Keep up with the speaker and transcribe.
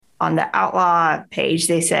on the Outlaw page,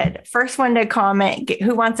 they said, first one to comment,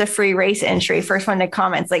 who wants a free race entry? First one to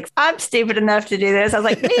comment. It's like, I'm stupid enough to do this. I was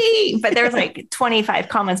like, me. But there was like 25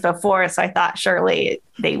 comments before. So I thought surely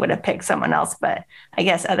they would have picked someone else. But I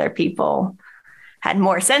guess other people had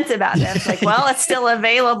more sense about it. It's like, well, it's still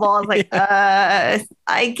available. I was like,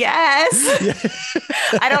 I guess.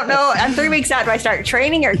 I don't know. I'm 3 weeks out. Do I start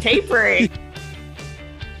training or tapering?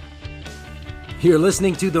 You're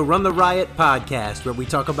listening to the Run the Riot podcast, where we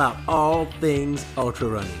talk about all things ultra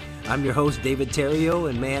running. I'm your host, David Terrio,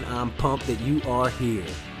 and man, I'm pumped that you are here.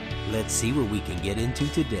 Let's see what we can get into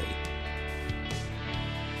today.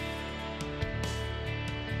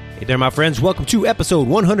 Hey there, my friends. Welcome to episode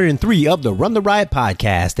 103 of the Run the Riot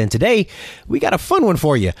podcast. And today, we got a fun one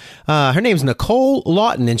for you. Her name's Nicole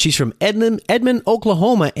Lawton, and she's from Edmond,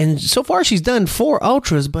 Oklahoma. And so far, she's done 4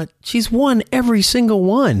 ultras, but she's won every single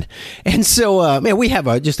one. And so, man, we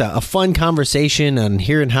have just a fun conversation on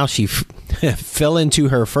hearing how she fell into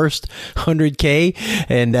her first 100K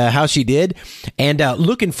and how she did. And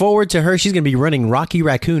looking forward to her. She's going to be running Rocky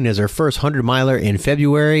Raccoon as her first 100-miler in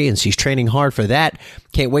February, and she's training hard for that.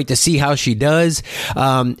 Can't wait to see how she does.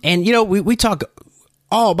 And, you know, we talk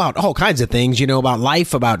all about all kinds of things, you know, about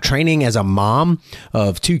life, about training as a mom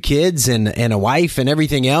of 2 kids and a wife and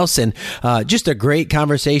everything else. And just a great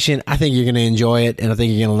conversation. I think you're going to enjoy it, and I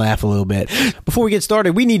think you're going to laugh a little bit. Before we get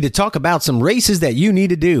started, we need to talk about some races that you need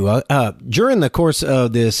to do. During the course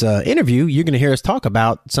of this interview, you're going to hear us talk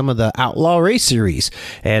about some of the Outlaw Race Series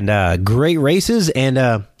and great races.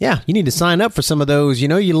 And yeah, you need to sign up for some of those. You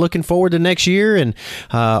know, you're looking forward to next year and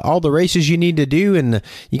all the races you need to do, and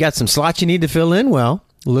you got some slots you need to fill in. Well,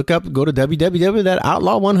 go to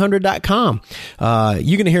www.outlaw100.com.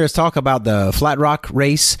 You're going to hear us talk about the Flat Rock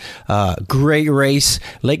race, great race,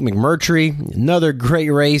 Lake McMurtry, another great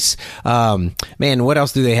race. Man, what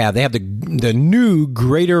else do they have? They have the new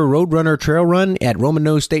Greater Roadrunner Trail Run at Roman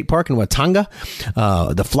Nose State Park in Watauga,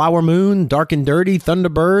 the Flower Moon, Dark and Dirty,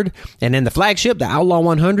 Thunderbird, and then the flagship, the Outlaw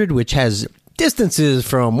 100, which has distances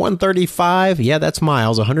from 135, yeah, that's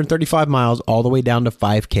miles, 135 miles, all the way down to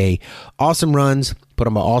 5K. Awesome runs, put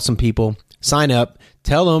on by awesome people. Sign up.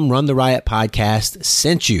 Tell them Run the Riot podcast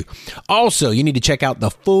sent you. Also, you need to check out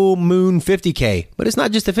the Full Moon 50K, but it's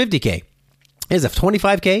not just a 50K. It's a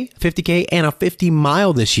 25K, 50K, and a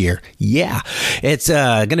 50-mile this year. Yeah. It's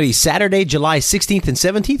going to be Saturday, July 16th and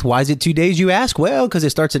 17th. Why is it 2 days, you ask? Well, because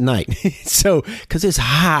it starts at night. Because it's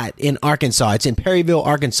hot in Arkansas. It's in Perryville,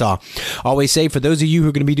 Arkansas. Always say, for those of you who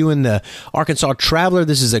are going to be doing the Arkansas Traveler,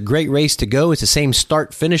 this is a great race to go. It's the same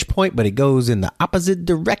start-finish point, but it goes in the opposite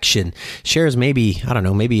direction. Shares maybe, I don't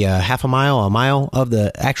know, maybe a half a mile of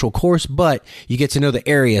the actual course, but you get to know the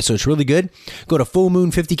area, so it's really good. Go to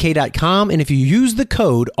fullmoon50k.com, and if you use the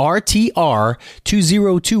code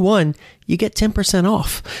RTR2021, you get 10%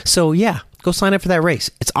 off. So yeah, go sign up for that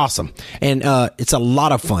race. It's awesome. And it's a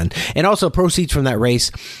lot of fun. And also proceeds from that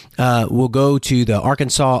race will go to the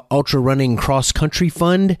Arkansas Ultra Running Cross Country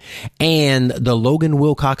Fund and the Logan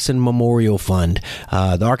Wilcoxon Memorial Fund.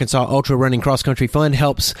 The Arkansas Ultra Running Cross Country Fund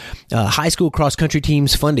helps high school cross country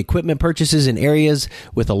teams fund equipment purchases in areas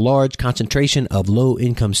with a large concentration of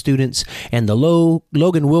low-income students. And the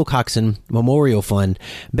Logan Wilcoxon Memorial Fund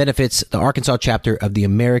benefits the Arkansas chapter of the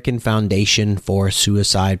American Foundation for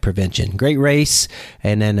Suicide Prevention. Great race,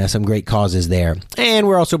 and then some great causes there. And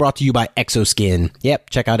we're also brought to you by ExoSkin.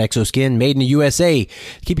 Yep, check out ExoSkin, made in the USA,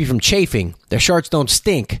 to keep you from chafing. Their shirts don't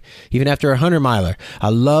stink, even after a 100-miler. I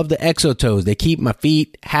love the Exo Toes. They keep my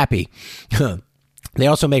feet happy. They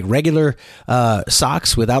also make regular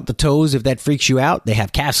socks without the toes, if that freaks you out. They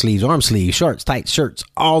have calf sleeves, arm sleeves, shorts, tights, shirts,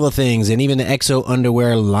 all the things, and even the Exo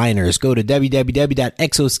underwear liners. Go to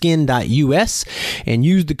www.exoskin.us and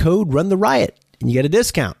use the code RUNTHERIOT, and you get a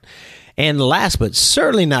discount. And last but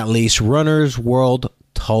certainly not least, Runners World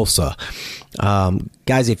Tulsa.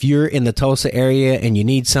 Guys, if you're in the Tulsa area and you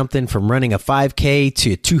need something from running a 5K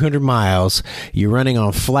to 200 miles, you're running on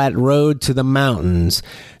a flat road to the mountains,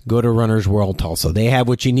 go to Runners World Tulsa. They have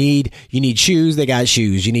what you need. You need shoes, they got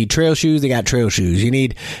shoes. You need trail shoes, they got trail shoes. You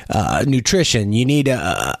need nutrition. You need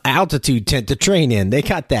a altitude tent to train in. They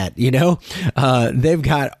got that, you know. They've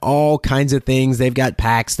got all kinds of things. They've got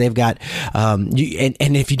packs. They've got, and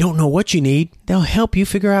if you don't know what you need, they'll help you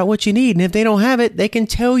figure out what you need. And if they don't have it, they can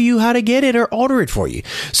tell you how to get it or order it for you.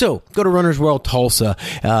 So go to Runners World Tulsa.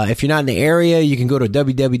 If you're not in the area, you can go to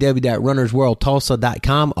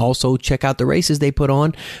www.runnersworldtulsa.com. Also check out the races they put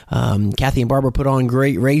on. Kathy and Barbara put on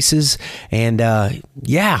great races, and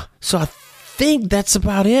yeah, so I think that's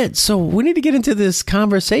about it. So we need to get into this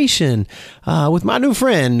conversation with my new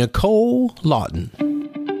friend, Nicole Lawton.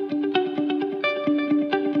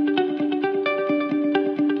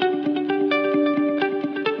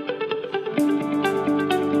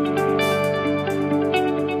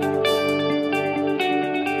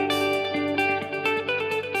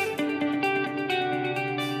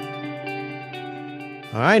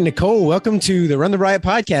 right, Nicole, welcome to the Run the Riot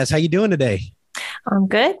podcast. How you doing today? I'm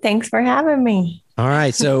good. Thanks for having me. All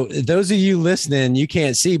right. So those of you listening, you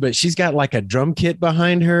can't see, but she's got like a drum kit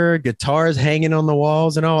behind her, guitars hanging on the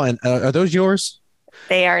walls and all. And are those yours?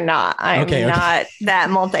 They are not. I'm not that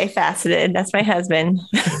multifaceted. That's my husband.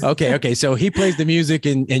 Okay. So he plays the music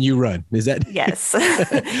and you run. Is that? Yes.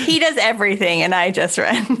 He does everything and I just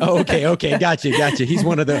run. Okay. Gotcha. He's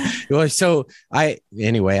one of the, well, so I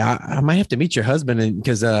might have to meet your husband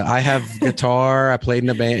because I have guitar. I played in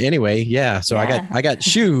a band anyway. Yeah. So yeah. I got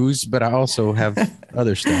shoes, but I also have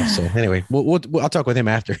other stuff. So anyway, I'll talk with him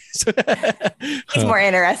after. He's more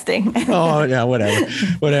interesting. Oh yeah.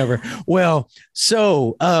 Whatever. Well, so,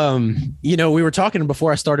 we were talking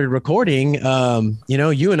before I started recording,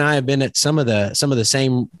 you and I have been at some of the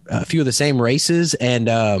same, a few of the same races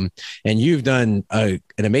and you've done an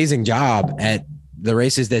amazing job at the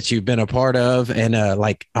races that you've been a part of. And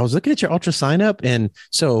I was looking at your ultra sign up. And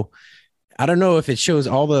so I don't know if it shows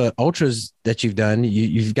all the ultras that you've done.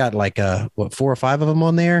 You've got 4 or 5 of them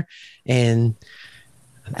on there. And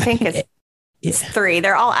I think it's 3.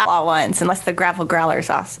 They're all at once, unless the Gravel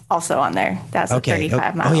Growler's also on there. That's a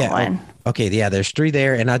 35-mile one. Okay, yeah, there's 3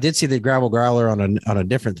 there, and I did see the Gravel Growler on a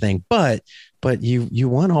different thing, but you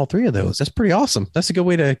won all 3 of those. That's pretty awesome. That's a good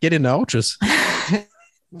way to get into ultras.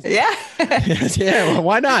 Yeah. Yeah. Well,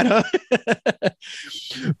 why not?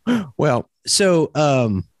 Huh? Well, so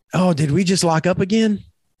did we just lock up again?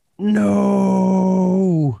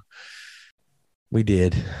 No, we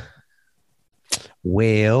did.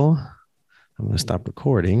 Well, I'm going to stop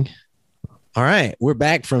recording. All right. We're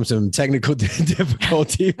back from some technical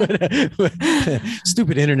difficulty, but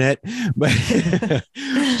stupid internet.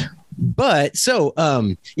 But so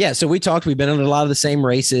we talked, we've been on a lot of the same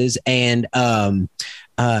races. And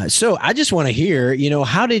so I just want to hear,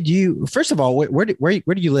 how did you, first of all, where do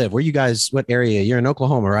you live? Where you guys, what area? You're in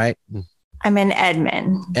Oklahoma, right? I'm in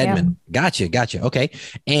Edmond. Edmond. Yeah. Gotcha. Okay.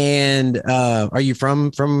 And are you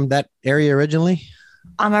from that area originally?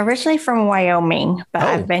 I'm originally from Wyoming, but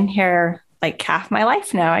I've been here like half my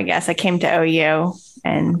life now, I guess. I came to OU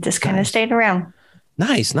and just kind of stayed around.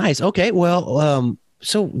 Nice. Okay. Well,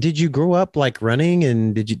 so did you grow up like running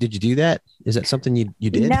and did you do that? Is that something you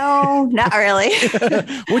did? No, not really.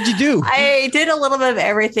 What'd you do? I did a little bit of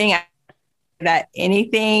everything,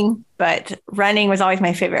 anything, but running was always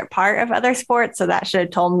my favorite part of other sports. So that should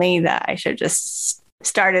have told me that I should just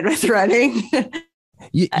started with running.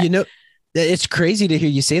 It's crazy to hear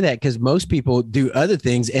you say that because most people do other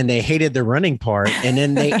things and they hated the running part and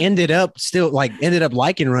then they ended up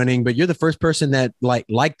liking running, but you're the first person that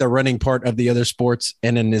liked the running part of the other sports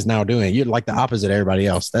and then is now doing it. You're like the opposite of everybody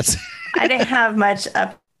else. I didn't have much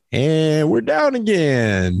up. And we're down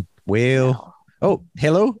again. Well,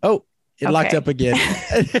 hello. Oh, it locked up again.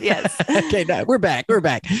 Yes. Okay, now we're back.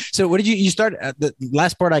 So what did you start? The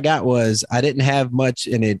last part I got was I didn't have much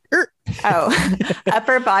in it.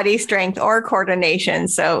 Upper body strength or coordination.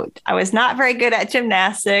 So I was not very good at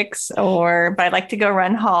gymnastics but I like to go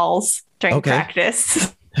run halls during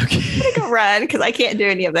practice. Okay. I'm going to go run because I can't do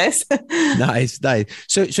any of this. Nice.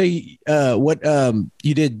 So what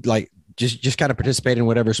you did just kind of participate in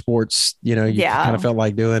whatever sports, kind of felt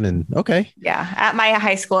like doing and okay. Yeah. At my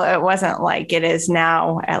high school, it wasn't like it is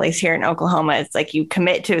now, at least here in Oklahoma. It's like you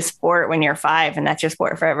commit to a sport when you're 5 and that's your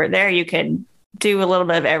sport forever. There you could do a little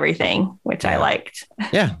bit of everything, which I liked.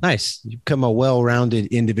 Yeah. Nice. You become a well-rounded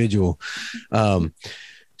individual.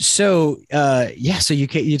 So you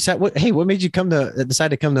decide what made you decide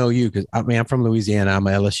to come to OU? Cause I'm from Louisiana. I'm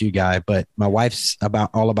an LSU guy, but my wife's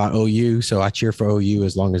all about OU. So I cheer for OU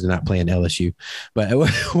as long as they're not playing LSU, but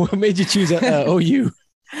what made you choose OU?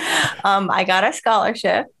 I got a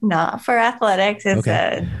scholarship, not for athletics. It's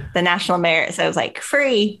the national merit. So it was like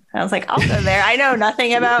free. I was like, I'll go there. I know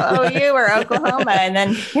nothing about OU or Oklahoma. And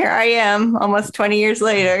then here I am almost 20 years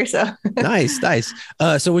later. So nice.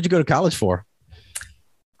 So what'd you go to college for?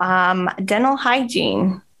 Dental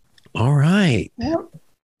hygiene. All right. Yep.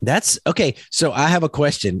 That's okay. So I have a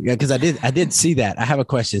question because I did see that. I have a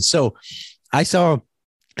question. So I saw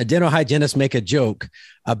a dental hygienist make a joke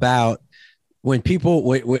about when people,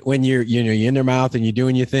 when you're in their mouth and you're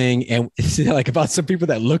doing your thing and it's like about some people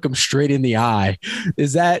that look them straight in the eye.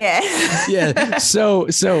 Is that? Yeah. So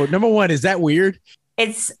number one, is that weird?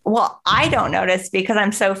 I don't notice because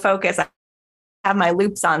I'm so focused. I have my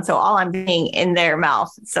loops on. So all I'm being in their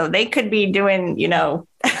mouth. So they could be doing,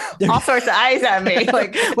 all sorts of eyes at me.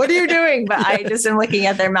 Like, what are you doing? But I just am looking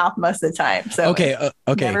at their mouth most of the time. So okay.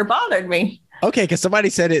 Never bothered me. Okay, because somebody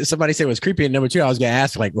said it. Somebody said it was creepy. And number two, I was gonna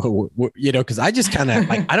ask, like, because I just kind of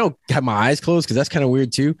like I don't have my eyes closed because that's kind of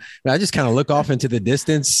weird too. But I just kind of look off into the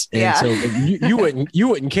distance, and so you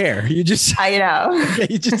wouldn't care. You just I know. Okay,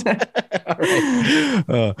 you just all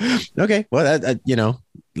right. Okay. Well, that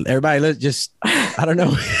everybody let's just I don't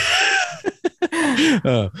know.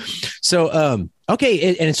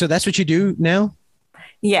 Okay, and so that's what you do now.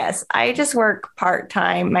 Yes, I just work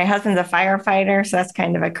part-time. My husband's a firefighter, so that's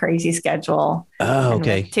kind of a crazy schedule. Oh, And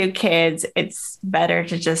okay. with 2 kids, it's better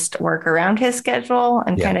to just work around his schedule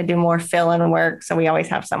and kind of do more fill-in work. So we always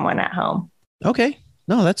have someone at home. Okay.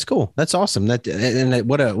 No, that's cool. That's awesome. What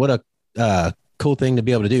a cool thing to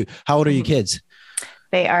be able to do. How old are your kids?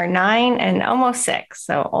 They are 9 and almost 6.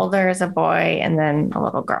 So older is a boy and then a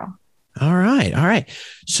little girl. All right.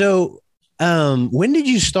 So, when did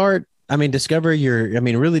you start? Really discover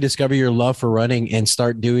your love for running and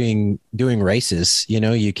start doing races.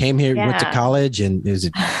 You came here, went to college, and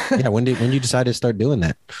when you decided to start doing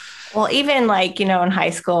that? Well, even in high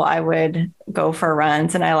school, I would go for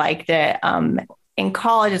runs and I liked it. In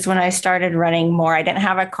college is when I started running more. I didn't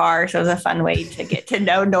have a car, so it was a fun way to get to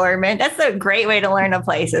know Norman. That's a great way to learn a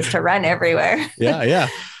place, is to run everywhere. Yeah.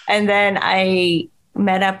 And then I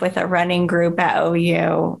met up with a running group at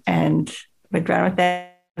OU and would run with them.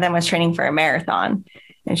 Then was training for a marathon.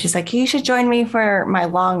 And she's like, you should join me for my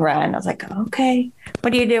long run. I was like, okay,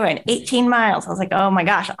 what are you doing? 18 miles. I was like, oh my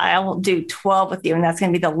gosh, I will do 12 with you. And that's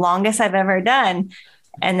going to be the longest I've ever done.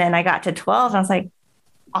 And then I got to 12 and I was like,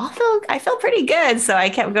 I feel pretty good. So I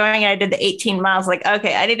kept going and I did the 18 miles. Like,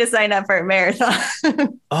 okay, I need to sign up for a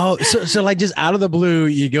marathon. Oh, so like just out of the blue,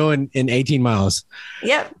 you go in 18 miles.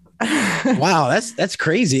 Yep. Wow. That's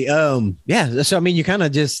crazy. Yeah. So, you kind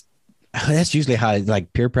of just, that's usually how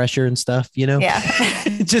like peer pressure and stuff, Yeah.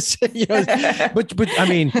 just, but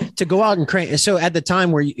to go out and train. So at the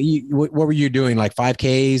time where what were you doing? Like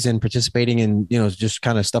 5Ks and participating in, just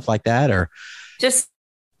kind of stuff like that, or just,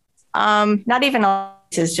 not even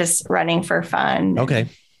is just running for fun. Okay.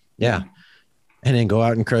 Yeah. And then go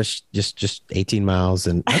out and crush just 18 miles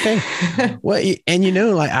and okay. Well, and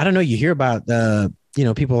I don't know, you hear about,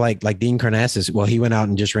 people like Dean Karnazes. Well, he went out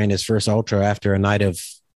and just ran his first ultra after a night of,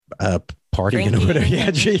 partying or whatever.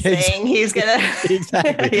 Yeah, saying he's gonna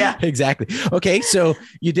exactly. Yeah, exactly. Okay, so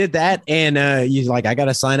you did that, and you like, I got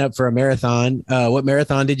to sign up for a marathon. What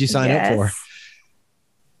marathon did you sign up for?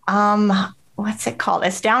 What's it called?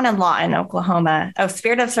 It's down in Lawton, Oklahoma. Oh,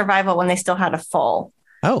 Spirit of Survival, when they still had a full.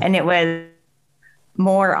 Oh, and it was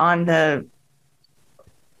more on I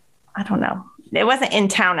don't know. It wasn't in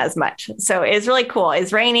town as much. So it's really cool.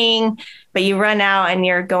 It's raining, but you run out and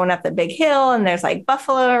you're going up the big hill and there's like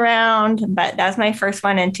buffalo around. But that was my first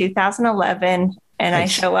one in 2011. And nice. I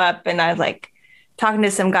show up and I was like talking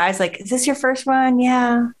to some guys like, is this your first one?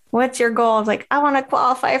 Yeah. What's your goal? I was like, I want to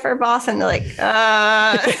qualify for Boston. They're like,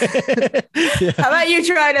 yeah. How about you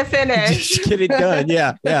try to finish? Just get it done.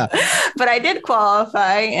 Yeah. Yeah. But I did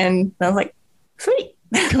qualify and I was like, sweet.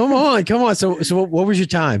 Come on. So what was your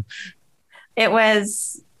time? It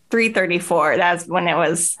was 3:34. That's when it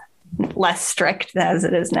was less strict as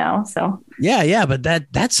it is now. So yeah, but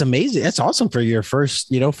that's amazing. That's awesome for your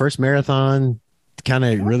first marathon. Kind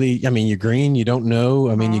of really, you're green. You don't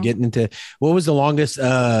know. You get into, what was the longest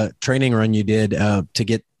training run you did to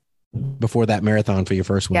get before that marathon for your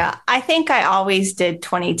first one? Yeah, I think I always did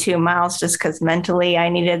 22 miles just because mentally I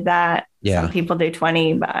needed that. Yeah. Some people do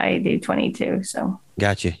 20, but I do 22. So.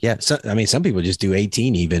 Gotcha. Yeah. So, some people just do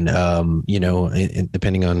 18 even,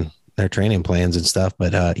 depending on their training plans and stuff.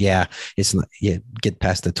 But it's not, get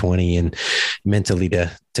past the 20 and mentally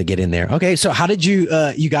to get in there. Okay. So how did you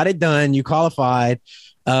got it done? You qualified.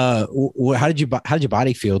 How did your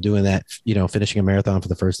body feel doing that, finishing a marathon for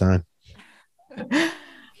the first time?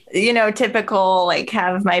 Typical, like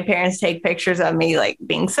have my parents take pictures of me, like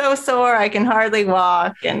being so sore, I can hardly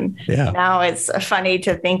walk. And now it's funny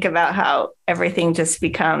to think about how everything just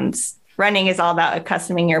becomes, running is all about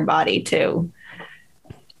accustoming your body to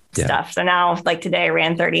stuff. So now, like today I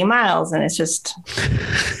ran 30 miles and it's just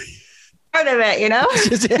part of it,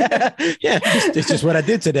 It's just what I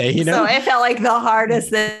did today, So it felt like the hardest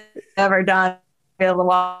thing I've ever done, to be able to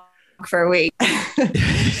walk for a week.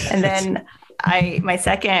 And then my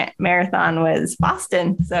second marathon was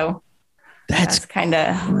Boston. So that's kind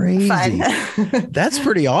of fun. That's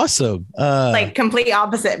pretty awesome. Like complete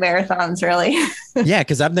opposite marathons, really. Yeah.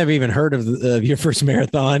 Cause I've never even heard of your first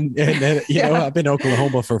marathon. And I've been in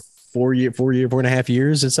Oklahoma for 4.5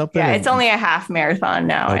 years or something. Yeah. It's only a half marathon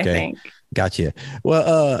now, okay. I think. Gotcha.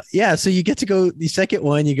 Well, so you get to go the second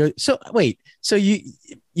one, you go, so wait, so you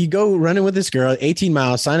go running with this girl, 18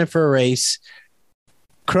 miles, sign up for a race,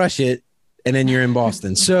 crush it. and then you're in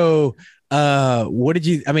Boston. So, what did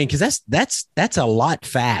you? I mean, because that's a lot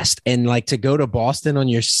fast, and like to go to Boston on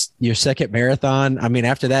your second marathon. I mean,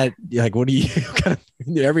 after that, like, what do you? Kind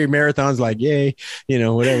of, every marathon's like, yay,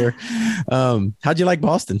 whatever. How'd you like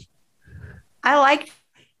Boston? So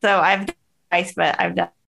I've done twice, but I've done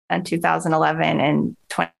 2011 and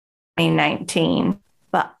 2019.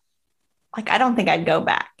 But like, I don't think I'd go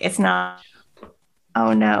back. It's not.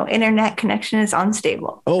 Oh no, internet connection is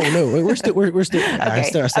unstable. Oh no, we're still okay, I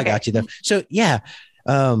still got you though. So yeah.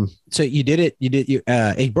 So you did it.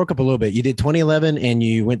 It broke up a little bit. You did 2011 and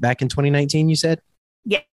you went back in 2019, you said?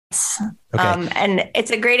 Yes. Okay. And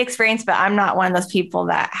it's a great experience, but I'm not one of those people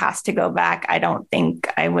that has to go back. I don't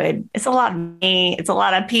think I would. It's a lot of me. It's a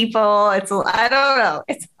lot of people. I don't know.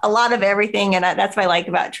 It's a lot of everything. And that's what I like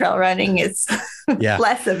about trail running. It's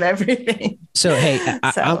less of everything. So, hey,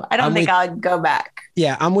 I don't think I'll go back.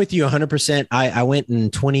 Yeah, I'm with you 100%. I went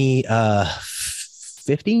in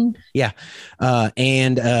 2015. Yeah.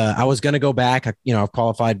 And I was going to go back. I've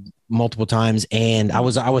qualified multiple times and I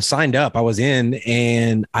was signed up. I was in,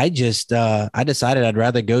 and I just, I decided I'd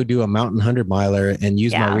rather go do a mountain 100-miler and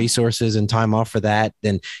use my resources and time off for that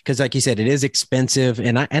than, cause like you said, it is expensive,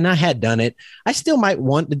 and I had done it. I still might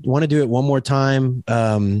want to do it one more time,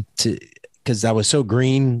 cause I was so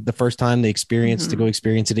green the first time, the experience to go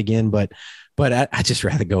experience it again. But I just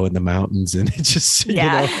rather go in the mountains and just,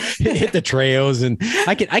 hit the trails, and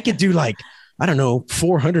I could do like, I don't know,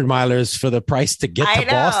 400 milers for the price to get to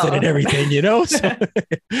Boston and everything, So,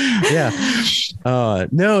 yeah.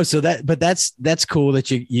 No, so that's cool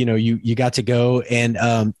that you got to go. And,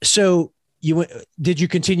 so did you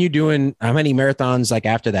continue doing how many marathons? Like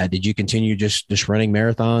after that, did you continue just running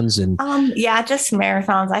marathons and? Yeah, just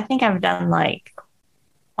marathons. I think I've done like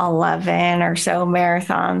 11 or so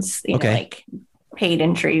marathons, like paid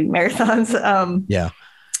entry marathons. Yeah.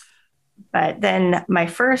 But then my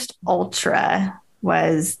first ultra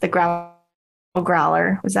was the Gravel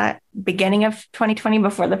Growler. Was that beginning of 2020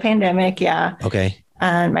 before the pandemic? Yeah. Okay.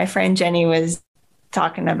 And my friend Jenny was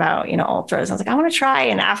talking about, ultras. I was like, I want to try.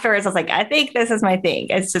 And afterwards I was like, I think this is my thing.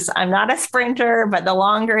 It's just, I'm not a sprinter, but the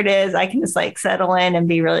longer it is, I can just like settle in and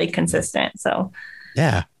be really consistent. So.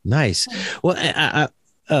 Yeah. Nice. Well,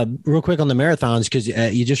 real quick on the marathons, because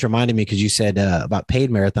you just reminded me, because you said about paid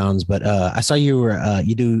marathons, but I saw you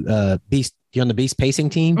were Beast. You're on the Beast pacing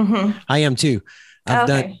team. Mm-hmm. I am too.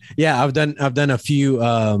 I've done a few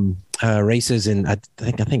races in I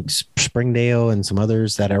think Springdale and some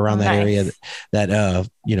others that are around that area that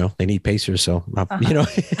they need pacers. So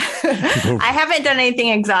I haven't done anything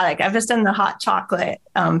exotic. I've just done the hot chocolate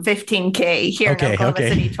 15K here in Oklahoma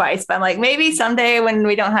City twice. But I'm like, maybe someday when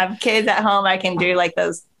we don't have kids at home, I can do like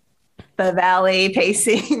the valley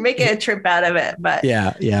pacing, make a trip out of it. But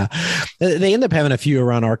yeah, they end up having a few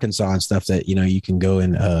around Arkansas and stuff that you can go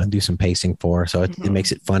and do some pacing for. So it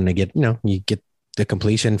makes it fun to get you get the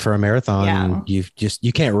completion for a marathon. And you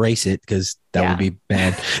can't race it because that would be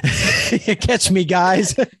bad. Catch me,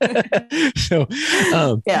 guys. So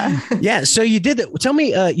So you did it. Tell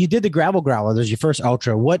me, you did the Gravel Growler. That was your first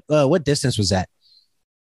ultra. What distance was that?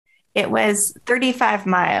 It was 35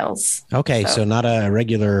 miles. Okay, so not a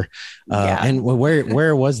regular. And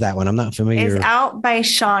where was that one? I'm not familiar. It's out by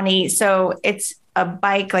Shawnee. So it's a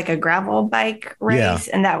bike, like a gravel bike race.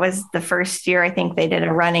 And that was the first year. I think they did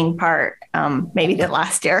a running part, maybe the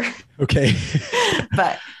last year. Okay.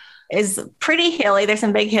 But it's pretty hilly. There's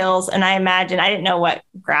some big hills. And I didn't know what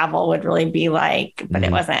gravel would really be like, but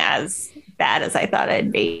it wasn't as bad as I thought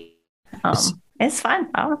it'd be. It's fun.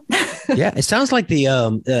 Yeah, it sounds like the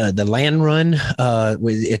Land Run.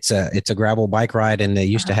 It's a gravel bike ride, and they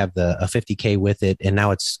used to have a 50K with it, and now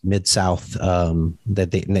it's Mid-South.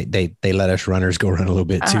 That they let us runners go run a little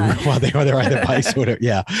bit too while they ride the bikes. Whatever.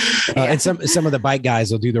 Yeah, and some of the bike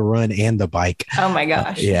guys will do the run and the bike. Oh my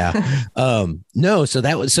gosh. Yeah. No. So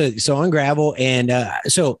that was so on gravel, and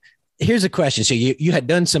so. Here's a question. So you had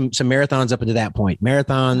done some marathons up until that point.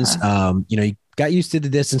 Marathons, you got used to the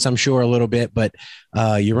distance, I'm sure, a little bit, but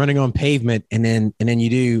you're running on pavement, and then you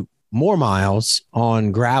do more miles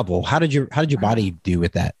on gravel. How did your body do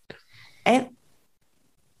with that? It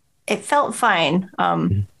felt fine.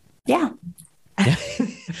 Yeah.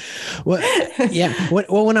 Well, yeah.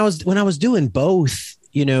 Well, when I was doing both,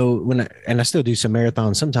 I still do some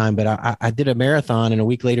marathons sometime, but I did a marathon and a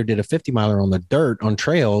week later did a 50-miler on the dirt on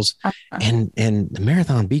trails, and the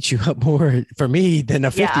marathon beats you up more for me than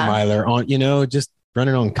a 50-miler on, just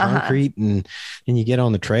running on concrete, and you get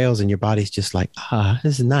on the trails and your body's just like,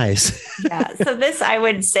 this is nice. Yeah. So this, I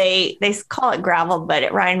would say they call it gravel, but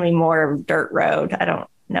it reminded me more of dirt road. I don't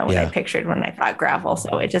know what I pictured when I thought gravel.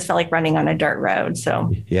 So it just felt like running on a dirt road.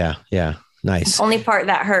 So yeah. Nice. Only part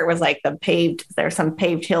that hurt was like there's some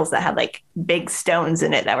paved hills that had like big stones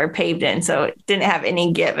in it that were paved in. So it didn't have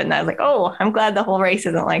any give. And I was like, oh, I'm glad the whole race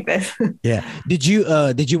isn't like this. Yeah. Did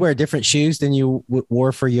you wear different shoes than you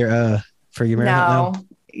wore for your marathon? No.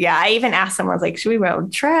 Yeah. I even asked someone, I was like, should we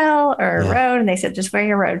road trail or road? And they said, just wear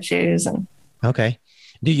your road shoes. And okay.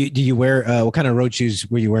 Do you wear, what kind of road shoes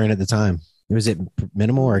were you wearing at the time? Was it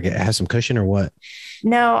minimal or have some cushion or what?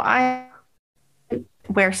 No, I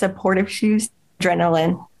wear supportive shoes.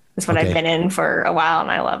 Adrenaline is what I've been in for a while,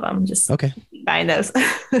 and I love them. Just buying those.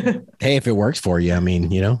 Hey, if it works for you, I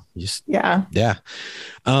mean, just yeah.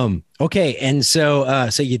 Okay, and so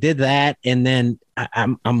you did that, and then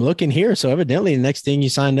I'm looking here. So evidently, the next thing you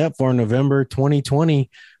signed up for in November 2020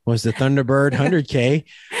 was the Thunderbird 100K.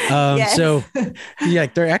 Yes. So yeah,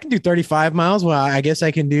 I can do 35 miles. Well, I guess I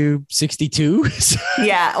can do 62.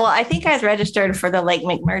 Yeah. Well, I think I was registered for the Lake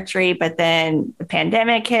McMurtry, but then the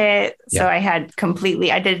pandemic hit. So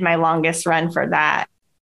I did my longest run for that.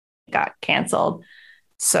 It got canceled.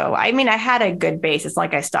 So, I mean, I had a good base. It's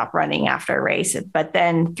like I stopped running after a race, but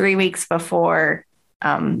then 3 weeks before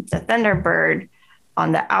the Thunderbird,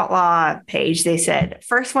 on the Outlaw page, they said,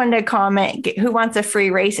 first one to comment, who wants a free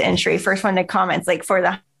race entry? First one to comment, like for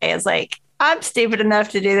the, it's like, I'm stupid enough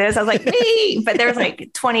to do this. I was like, me, but there was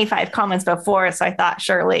like 25 comments before. So I thought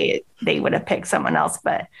surely they would have picked someone else,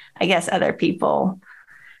 but I guess other people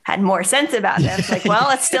had more sense about it. It's like, well,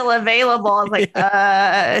 it's still available. I was like,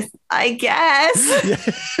 I guess.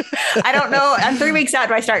 I don't know. I'm 3 weeks out.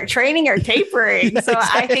 Do I start training or tapering? So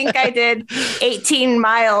I think I did 18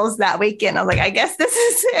 miles that weekend. I was like, I guess this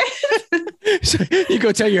is it. So you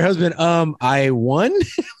go tell your husband, I won.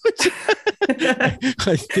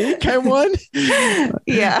 I think I won.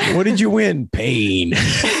 Yeah. What did you win? Pain.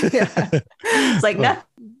 It's like nothing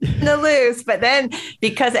to lose. But then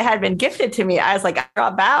because it had been gifted to me, I was like, I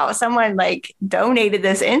drop out. Someone like donated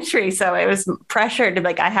this entry. So it was pressured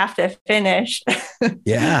to I have to finish.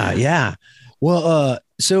 Yeah. Well,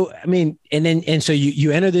 so, I mean, and so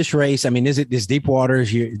you enter this race. I mean, is it this deep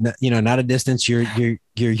waters, not a distance you're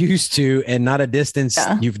used to and not a distance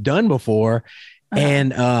you've done before.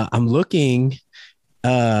 And I'm looking,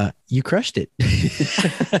 you crushed it.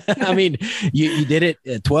 I mean, you did it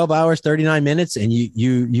at 12 hours, 39 minutes, and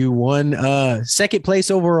you won second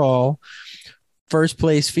place overall, first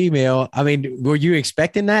place female. I mean, were you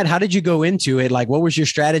expecting that? How did you go into it? Like, what was your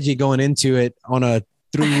strategy going into it on a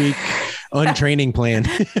 3-week untraining plan?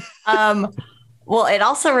 Well, it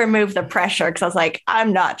also removed the pressure because I was like,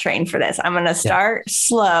 I'm not trained for this. I'm going to start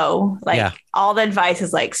slow. All the advice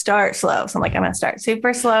is like, start slow. So I'm like, I'm going to start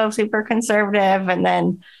super slow, super conservative. And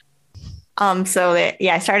then, I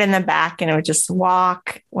started in the back and it would just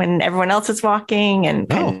walk when everyone else is walking and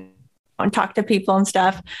talk to people and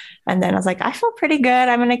stuff. And then I was like, I feel pretty good.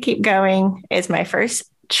 I'm going to keep going. It's my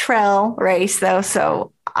first trail race though.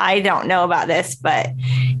 So I don't know about this, but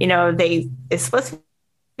it's supposed to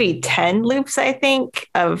be 10 loops, I think,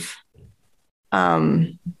 of so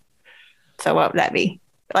what would that be?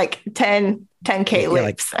 Like 10K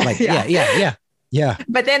loops. Yeah.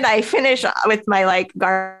 But then I finish with my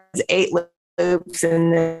guards 8 loops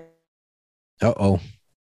and then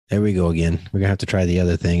there we go again. We're gonna have to try the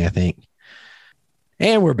other thing, I think.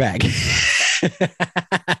 And we're back. What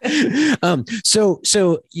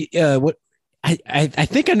I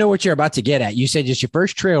think I know what you're about to get at. You said it's your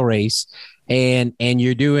first trail race and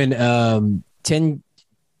you're doing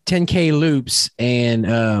 10K loops and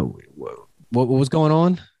what was going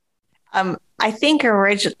on? I think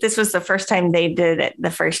originally this was the first time they did it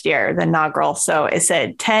the first year, the inaugural. So it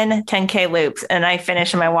said 10K loops and I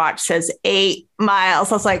finished and my watch says 8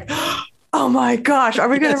 miles. I was like, oh my gosh, are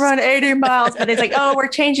we going to run 80 miles? But it's like, we're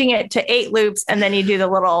changing it to 8 loops. And then you do the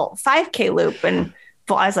little 5K loop. And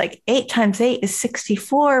I was like, 8 times 8 is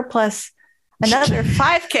 64 plus another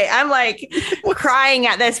 5K. I'm like crying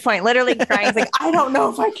at this point, literally crying. It's like, I don't know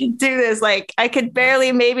if I can do this. Like I could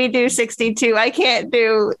barely maybe do 62. I can't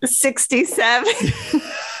do 67.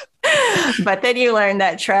 But then you learn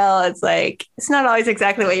that trail, it's like, it's not always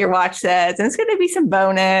exactly what your watch says. And it's going to be some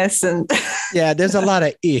bonus. And yeah, there's a lot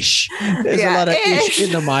of ish. There's a lot of ish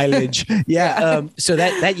in the mileage. Yeah. So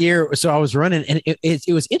that year, so I was running and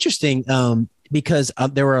it was interesting. Because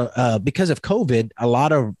there were because of COVID, a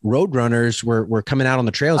lot of road runners were coming out on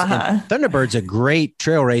the trails. And Thunderbird's a great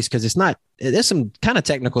trail race because there's some kind of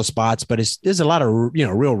technical spots, but there's a lot of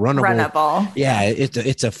real runnable. Yeah,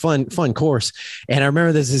 it's a fun course. And I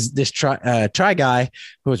remember this try guy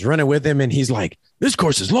who was running with him, and he's like, this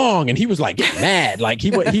course is long. And he was like getting mad. Like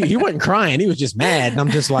he wasn't crying. He was just mad. And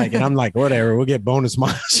I'm just like, whatever, we'll get bonus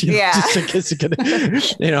miles. I'm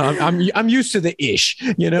used to the ish,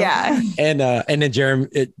 Yeah. And then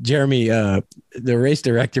Jeremy, the race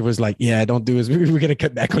director was like, yeah, don't do this. We're going to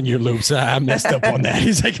cut back on your loops. I messed up on that.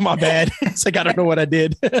 He's like, my bad. It's like, I don't know what I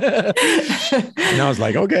did. And I was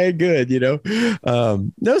like, okay, good.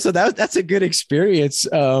 No, so that's a good experience,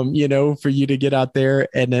 for you to get out there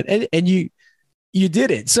and you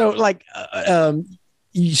did it. So like, so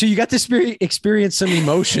you got to experience some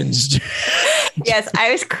emotions. Yes,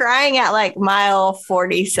 I was crying at like mile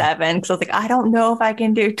 47 because I was like, I don't know if I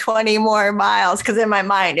can do 20 more miles because in my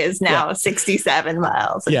mind is now 67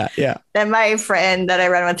 miles. Yeah. Then my friend that I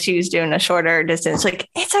run with, she was doing a shorter distance. Like,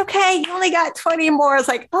 it's okay, you only got 20 more. I was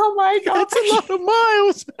like, oh my God, that's a lot of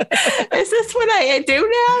miles. Is this what I do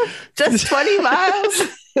now? Just 20 miles?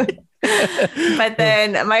 But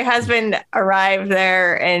then my husband arrived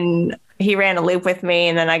there and he ran a loop with me,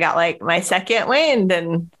 and then I got like my second wind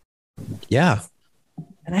and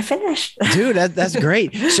I finished. Dude, that's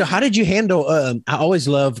great. So how did you handle, I always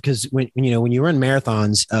love, because when you run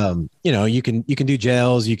marathons, you can do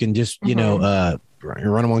gels, you can just, run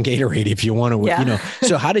them on Gatorade if you want to,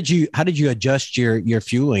 So how did you adjust your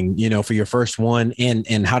fueling, for your first one,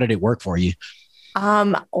 and how did it work for you?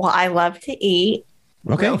 Well, I love to eat.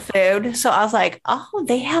 Real food. So I was like, oh,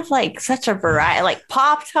 they have like such a variety, like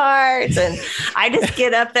Pop-Tarts. And I just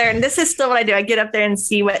get up there, and this is still what I do. I get up there and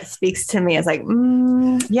see what speaks to me. It's like,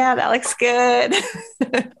 yeah, that looks good.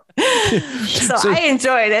 So I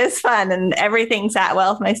enjoyed it. It's fun, and everything sat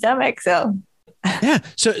well with my stomach. So yeah.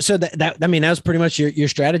 So that was pretty much your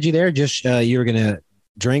strategy there. Just you were going to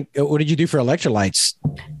drink. What did you do for electrolytes?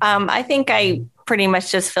 I think I pretty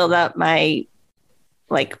much just filled up my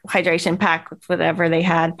hydration pack with whatever they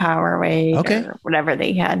had, Powerade, or whatever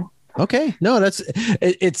they had. Okay. No, it's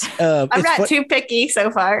I'm not too picky so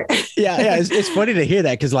far. Yeah. It's funny to hear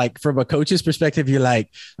that. Cause like from a coach's perspective, you're like,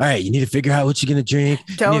 all right, you need to figure out what you're going to drink.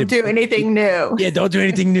 Don't do anything new. Yeah. Don't do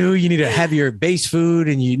anything new. You need to have your base food,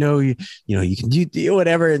 and you can do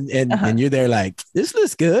whatever. And you're there like, this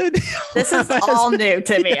looks good. This is all new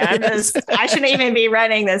to me. I shouldn't even be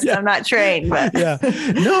running this. I'm not trained, but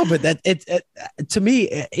no, but that to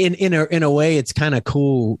me in a way, it's kind of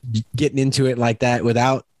cool getting into it like that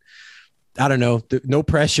without, I don't know, no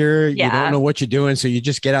pressure. Yeah. You don't know what you're doing. So you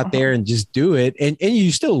just get out there and just do it. And you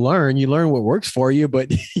still learn. You learn what works for you, but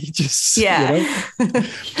you just,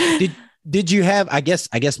 Did you have, I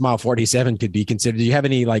guess mile 47 could be considered. Do you have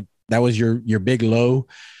any, like, that was your big low?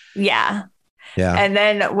 Yeah. And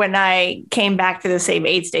then when I came back to the same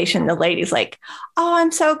aid station, the lady's like, oh, I'm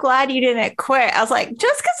so glad you didn't quit. I was like,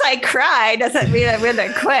 just because I cried doesn't mean I'm going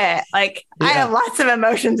to quit. Like, I have lots of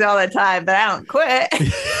emotions all the time, but I don't quit.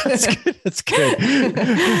 That's good.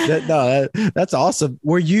 That's awesome.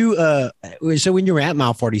 Were you, so when you were at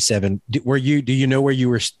mile 47, do you know where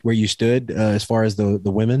you stood as far as the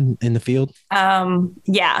women in the field?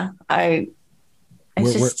 Yeah,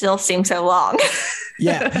 it still seems so long.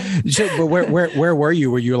 Yeah. So, but where were you?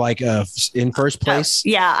 Were you like in first place?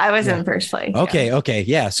 Yeah, I was in first place. Okay.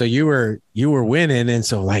 Yeah. So you were winning, and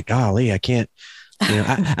so like, golly, I can't. I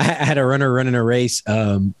had a runner running a race,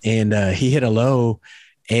 and he hit a low,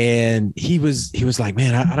 and he was like,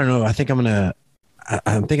 man, I don't know. I think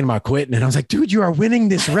I'm thinking about quitting. And I was like, dude, you are winning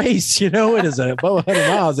this race. It is above 100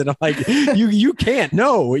 miles. And I'm like, you can't.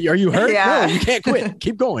 No. Are you hurt? Yeah. No, you can't quit.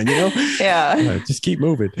 Keep going, Yeah. Just keep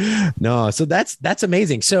moving. No. So that's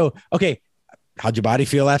amazing. So, okay. How'd your body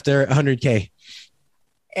feel after 100K?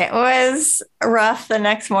 It was rough the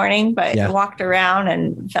next morning, but walked around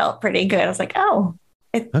and felt pretty good. I was like,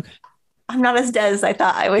 I'm not as dead as I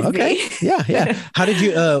thought I would be. Yeah. How did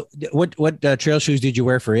you, what trail shoes did you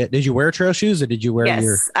wear for it? Did you wear trail shoes, or did you wear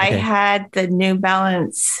I had the New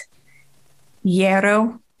Balance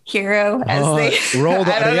Hero, as they rolled.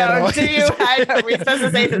 I don't know. Are we supposed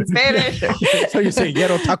to say it in Spanish? So you say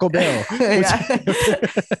Hero Taco Bell.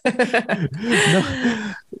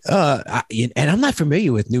 And I'm not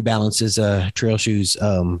familiar with New Balance's trail shoes.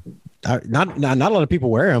 Not a lot of people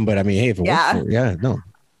wear them, but I mean, hey, if it works for it, no.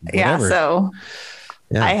 Whatever. So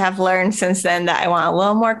I have learned since then that I want a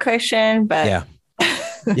little more cushion, but and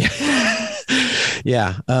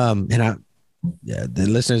the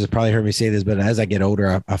listeners have probably heard me say this, but as I get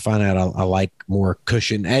older, I find out I like more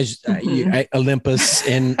cushion as Olympus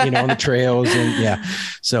and on the trails, and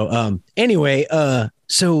so anyway,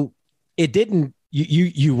 so it didn't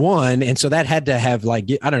you won, and so that had to have like,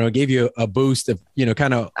 I don't know, gave you a boost of,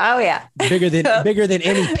 kind of Oh yeah. bigger than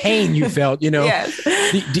any pain you felt, Yes.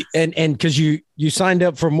 and because you signed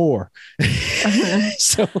up for more.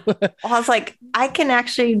 So Well, I was like, I can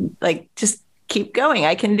actually like just keep going.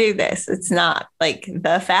 I can do this. It's not like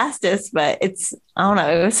the fastest, but it's, I don't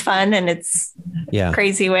know, it was fun, and it's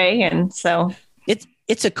crazy way. And so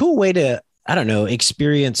it's a cool way to, I don't know,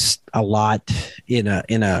 experience a lot in a,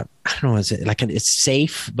 I don't know, is it like it's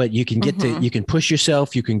safe, but you can get to, you can push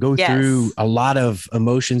yourself, you can go through a lot of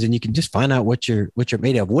emotions, and you can just find out what you're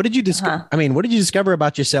made of. What did you discover? I mean, what did you discover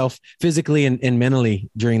about yourself physically and mentally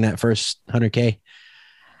during that first 100K?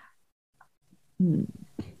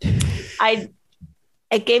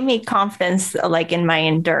 It gave me confidence, like in my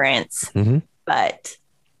endurance, but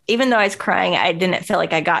even though I was crying, I didn't feel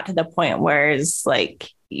like I got to the point where it's like,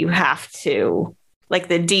 you have to, like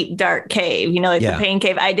the deep, dark cave, like the pain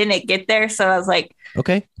cave. I didn't get there. So I was like,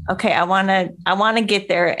 okay, I want to get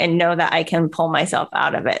there and know that I can pull myself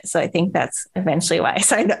out of it. So I think that's eventually why I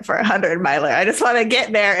signed up for 100 miler. I just want to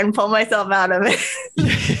get there and pull myself out of it.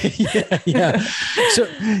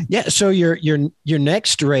 So your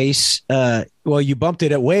next race, well, you bumped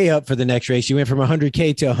it way up for the next race. You went from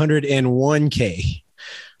 100K to 101K.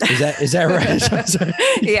 Is that right?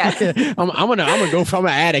 Yeah. I'm gonna go from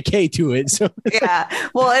add a K to it. So yeah.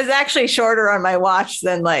 Well, it's actually shorter on my watch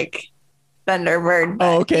than like Thunderbird.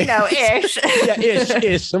 But, okay. Ish.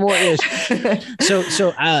 ish. Some more ish.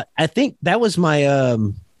 So I think that was my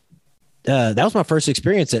first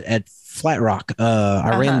experience at Flat Rock.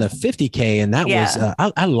 I ran the 50K, and that was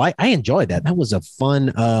I enjoyed that. That was a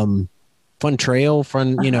fun trail, I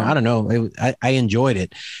don't know. I enjoyed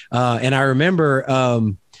it. And I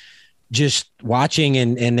remember just watching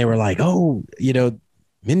and they were like, oh,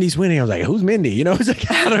 Mindy's winning. I was like, who's Mindy? It's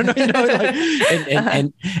like, I don't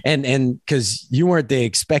know, and cause you weren't the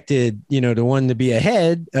expected, the one to be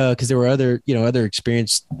ahead. Cause there were other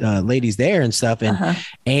experienced ladies there and stuff.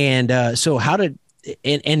 And so how did,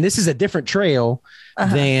 and this is a different trail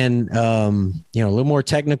than, a little more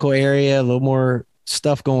technical area, a little more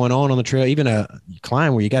stuff going on the trail, even a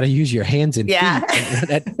climb where you got to use your hands and feet.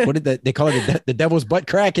 What did they call it? The devil's butt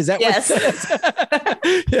crack? Is that yes. what?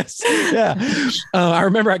 Yes. Yeah. I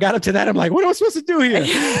remember I got up to that. I'm like, what am I supposed to do here?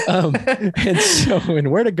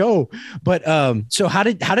 And where to go? But so how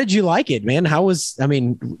did you like it, man? What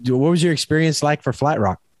was your experience like for Flat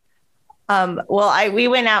Rock? Well, we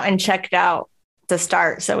went out and checked out the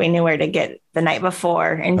start, so we knew where to get the night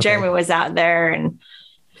before. And Jeremy was out there, and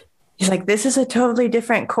he's like, this is a totally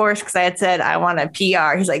different course. Because I had said, I want a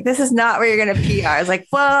PR. He's like, this is not where you're going to PR. I was like,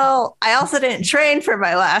 well, I also didn't train for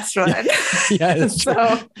my last one. Yeah, that's so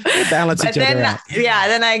balance each other out. Yeah.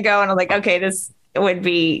 Then I go and I'm like, okay, this would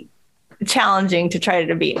be challenging to try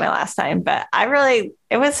to beat my last time. But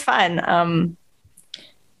it was fun.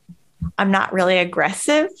 I'm not really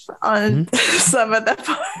aggressive on some of the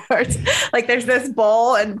parts. Like there's this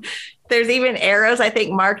bowl and there's even arrows, I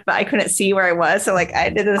think, marked, but I couldn't see where I was. So like I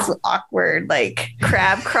did this awkward like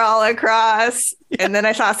crab crawl across, and then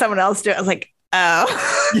I saw someone else do it. I was like,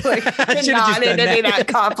 oh, like did not need to be that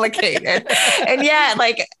complicated. And yeah,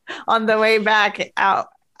 like on the way back out,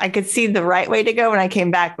 I could see the right way to go when I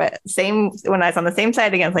came back, but when I was on the same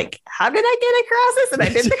side again, I was like, how did I get across this? And I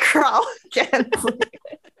did the crawl again.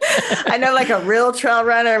 I know like a real trail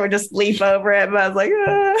runner would just leap over it, but I was like,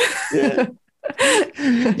 Yeah.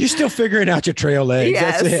 You're still figuring out your trail legs.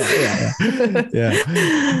 Yes. That's it.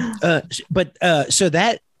 Yeah. So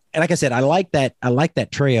that, like I said, I like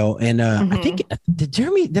that trail. And I think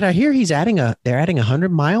did I hear they're adding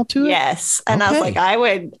 100 mile to it? Yes. And I was like,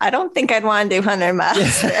 I don't think I'd want to do 100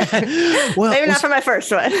 miles. Well, maybe not for my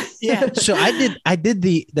first one. Yeah. So I did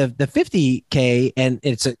the 50K, and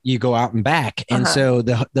you go out and back. And so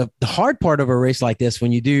the hard part of a race like this,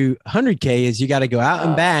 when you do 100K, is you got to go out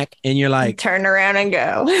and back, and you're like, turn around and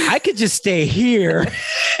go. I could just stay here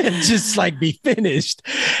and just like be finished.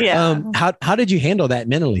 Yeah. How did you handle that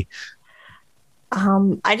mentally?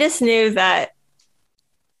 I just knew that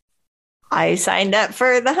I signed up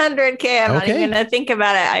for the 100K. I'm not even going to think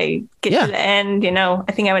about it. I get to the end,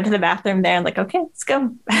 I think I went to the bathroom there and like, okay, let's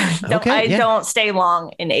go. Don't stay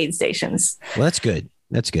long in aid stations. Well, that's good.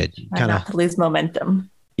 That's good. Kind of lose momentum.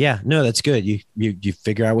 Yeah, no, that's good. You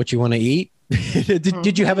figure out what you want to eat.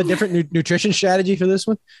 Did you have a different nutrition strategy for this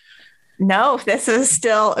one? No, this is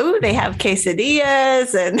still, they have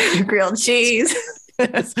quesadillas and grilled cheese. All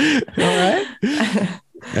right.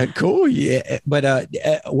 Cool. Yeah. But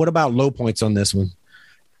what about low points on this one?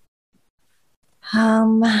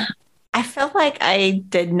 I felt like I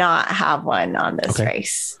did not have one on this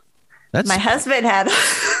race. My husband had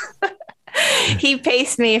he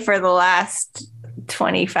paced me for the last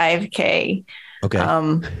 25K. Okay.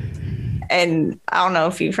 And I don't know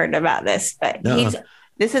if you've heard about this, but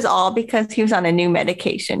this is all because he was on a new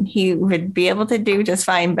medication. He would be able to do just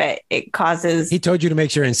fine, but it causes. He told you to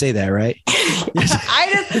make sure and say that, right?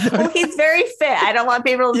 He's very fit. I don't want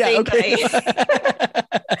people to think. Okay.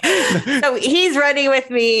 So he's running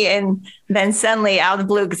with me, and then suddenly out of the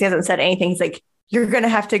blue, because he hasn't said anything, he's like, "You're going to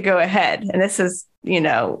have to go ahead." And this is,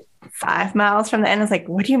 5 miles from the end. I was like,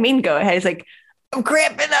 "What do you mean go ahead?" He's like, "I'm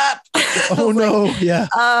cramping up." Oh no. Like, yeah.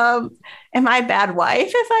 Am I a bad wife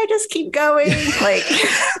if I just keep going? Like,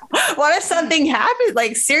 what if something happens,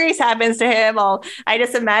 like serious happens to him? I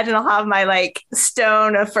just imagine I'll have my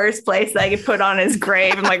stone of first place that I could put on his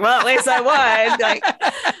grave. I'm like, well, at least I won.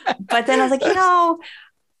 But then I was like,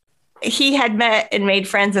 he had met and made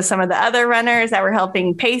friends with some of the other runners that were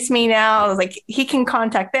helping pace me now. I was like, he can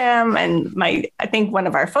contact them. And I think one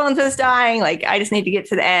of our phones was dying. Like, I just need to get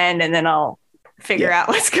to the end and then I'll figure out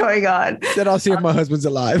what's going on. Then I'll see if my husband's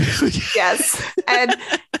alive. Yes. And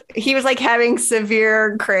he was having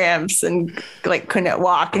severe cramps and couldn't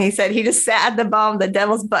walk. And he said he just sat at the bottom of the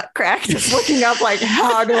devil's butt crack, just looking up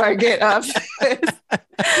how do I get up?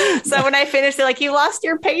 So when I finished it, you lost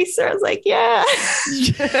your pacer. I was like, yeah.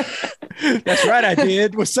 That's right. I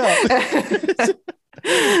did. What's up?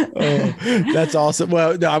 Oh, that's awesome.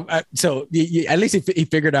 Well, no, so at least he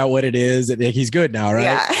figured out what it is, and he's good now,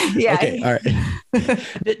 right? Yeah. Okay. All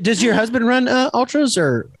right. Does your husband run ultras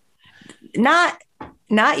or not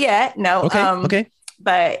yet? No. Okay.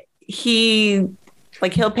 But he'll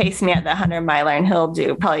pace me at the 100 miler, and he'll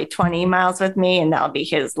do probably 20 miles with me, and that'll be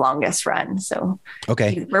his longest run. So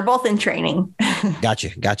okay, we're both in training.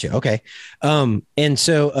 Gotcha. Okay. And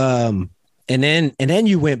so and then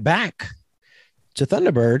you went back to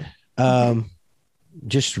Thunderbird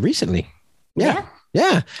just recently. Yeah.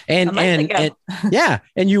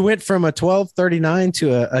 And you went from a 12:39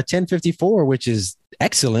 to a 10:54, which is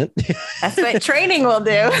excellent. That's what training will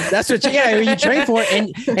do. That's what you train for.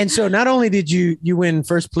 And so not only did you win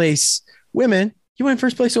first place women, you win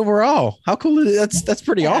first place overall. How cool is that? That's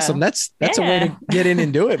pretty awesome. That's a way to get in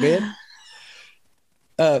and do it, man.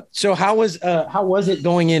 So how was it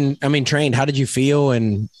going in? I mean, trained, how did you feel?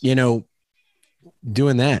 And,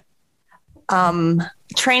 doing that?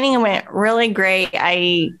 Training went really great.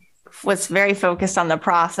 I was very focused on the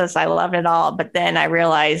process. I loved it all. But then I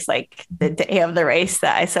realized the day of the race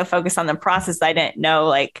that I so focused on the process, I didn't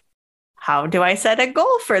know, how do I set a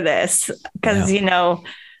goal for this? Because,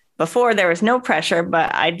 before there was no pressure,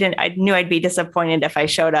 but I knew I'd be disappointed if I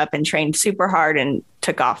showed up and trained super hard and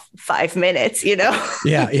took off 5 minutes,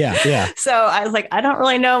 Yeah. So I was like, I don't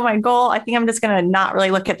really know my goal. I think I'm just going to not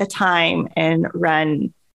really look at the time and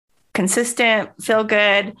run consistent, feel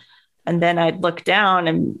good. And then I'd look down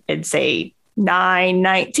and it'd say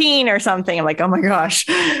 9:19 or something. I'm like, oh my gosh,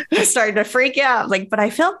 I started to freak out. But I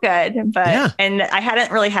felt good, and I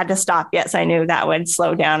hadn't really had to stop yet. So I knew that would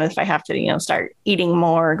slow down if I have to, start eating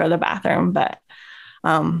more or go to the bathroom. But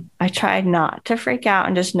I tried not to freak out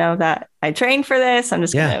and just know that I trained for this. I'm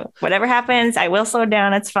just going to, whatever happens, I will slow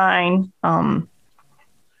down. It's fine.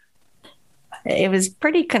 It was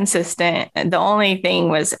pretty consistent. The only thing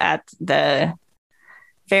was at the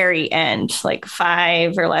very end,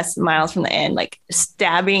 5 or less miles from the end,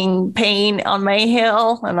 stabbing pain on my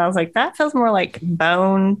heel. And I was like, that feels more like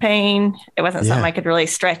bone pain. It wasn't something I could really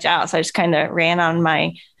stretch out. So I just kind of ran on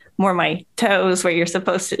my toes where you're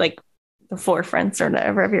supposed to, the forefronts or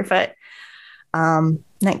whatever of your foot. And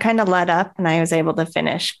it kind of let up and I was able to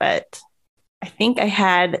finish. But I think I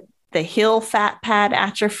had the heel fat pad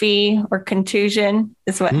atrophy or contusion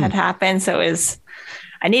is what had happened. So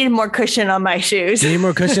I needed more cushion on my shoes. You need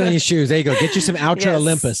more cushion on your shoes. There you go. Get you some Ultra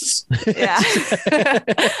Olympus. Yeah.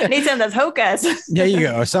 I need some of those Hokas. There you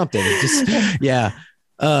go. Or something.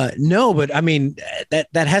 No, but I mean,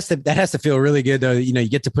 that has to feel really good though. You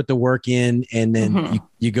get to put the work in and then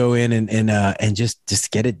you go in and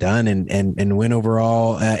just get it done and win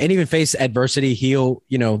overall, and even face adversity, heal,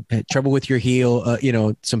 trouble with your heel,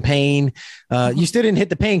 some pain. You still didn't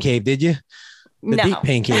hit the pain cave, did you? The deep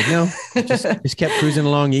pain cave. No, just kept cruising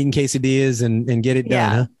along, eating quesadillas and get it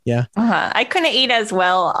done. Huh? Yeah. I couldn't eat as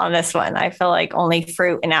well on this one. I feel like only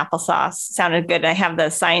fruit and applesauce sounded good. I have the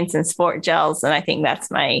Science and Sport gels, and I think that's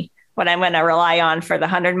what I'm going to rely on for the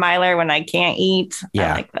 100 miler when I can't eat.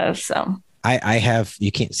 Yeah. I like those. So I have,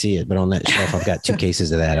 you can't see it, but on that shelf, I've got 2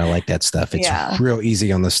 cases of that. I like that stuff. It's real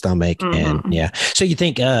easy on the stomach. And so you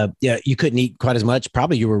think, you couldn't eat quite as much.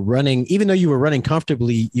 Probably you were running, even though you were running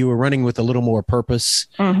comfortably, you were running with a little more purpose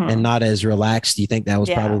and not as relaxed. Do you think that was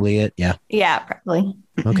probably it? Yeah. Yeah, probably.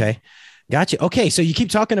 Okay. Gotcha. Okay. So you keep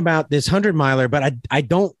talking about this 100 miler, but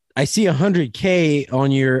I see 100K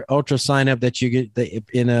on your ultra sign up that you get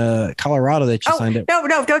in Colorado that you signed up.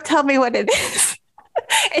 No, don't tell me what it is.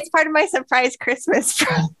 It's part of my surprise Christmas.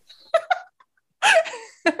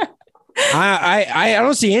 I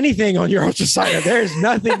don't see anything on your ultra sign up. There's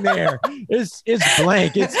nothing there. It's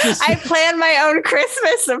blank. It's just I plan my own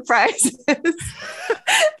Christmas surprises.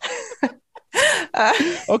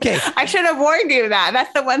 Okay. I should have warned you that.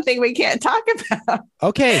 That's the one thing we can't talk about.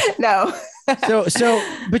 Okay. No.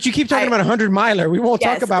 But you keep talking about 100 miler. We won't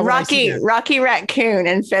talk about Rocky Raccoon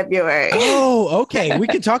in February. Oh, okay. We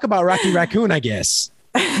can talk about Rocky Raccoon, I guess.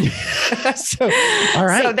 So, all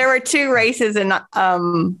right. So there were 2 races in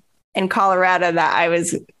Colorado that I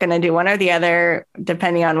was going to do one or the other,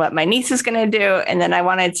 depending on what my niece is going to do. And then I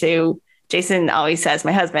wanted to, Jason always says,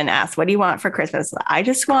 my husband asks, what do you want for Christmas? I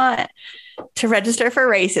just want to register for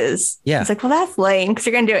races. Yeah. It's like, well, that's lame because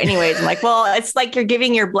you're going to do it anyways. I'm like, well, it's like you're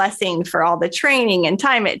giving your blessing for all the training and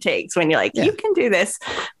time it takes when you're like, you can do this.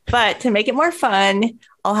 But to make it more fun,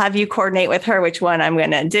 I'll have you coordinate with her which one I'm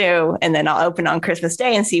going to do. And then I'll open on Christmas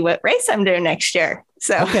Day and see what race I'm doing next year.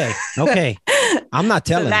 So, okay. I'm not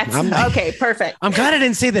telling. Okay, perfect. I'm glad I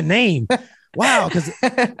didn't say the name. Wow. Because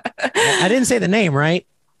I didn't say the name, right?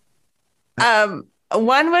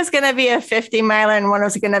 One was going to be a 50 miler and one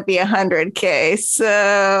was going to be 100K.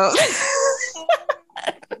 So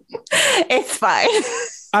it's fine.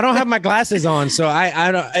 I don't have my glasses on, so I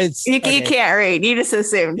don't. You can't read. You just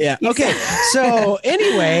assumed. Yeah. Okay. So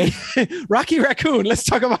anyway, Rocky Raccoon. Let's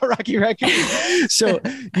talk about Rocky Raccoon. So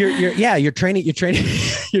you're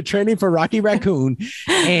training for Rocky Raccoon,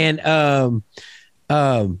 and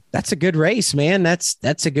that's a good race, man.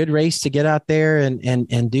 That's a good race to get out there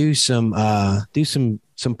and do some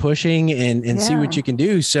pushing and see what you can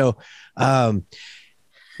do. So,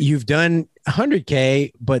 you've done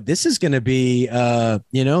 100K, but this is going to be,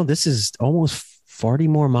 this is almost 40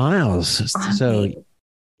 more miles. So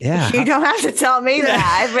yeah, you don't have to tell me that.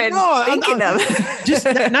 I've been thinking of it. Just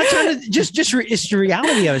not trying to it's the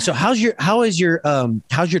reality of it. So how's your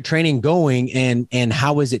training going and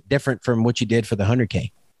how is it different from what you did for the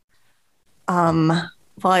 100K? Well,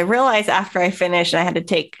 I realized after I finished, I had to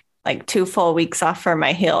take like 2 full weeks off for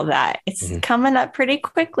my heel that it's coming up pretty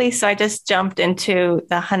quickly. So I just jumped into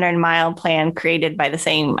the 100-mile plan created by the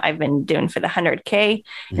same I've been doing for the 100K.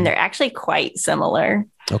 And they're actually quite similar.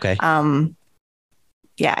 Okay.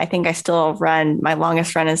 Yeah, I think I still run. My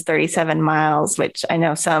longest run is 37 miles, which I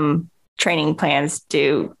know some training plans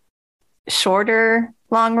do shorter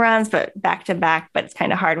long runs, but back to back, but it's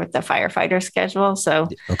kind of hard with the firefighter schedule. So,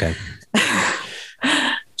 okay.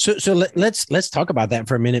 So let's talk about that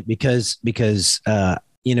for a minute because a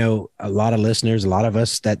lot of listeners, a lot of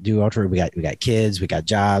us that do ultra, we got kids, we got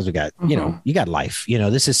jobs, we got, you got life,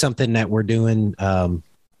 this is something that we're doing.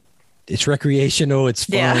 It's recreational, it's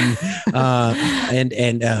fun,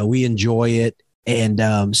 and we enjoy it.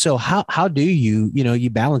 And so how do you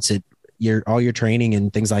balance it, all your training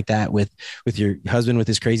and things like that with your husband, with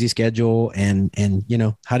his crazy schedule and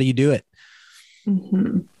how do you do it?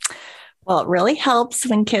 Mm-hmm. Well, it really helps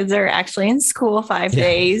when kids are actually in school 5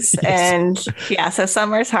 days. Yes. And so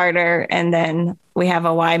summer's harder. And then we have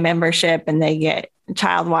a Y membership and they get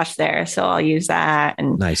child wash there. So I'll use that.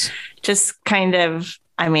 And nice. Just kind of,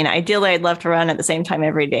 ideally I'd love to run at the same time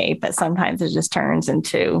every day, but sometimes it just turns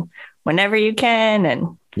into whenever you can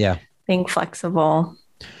and being flexible.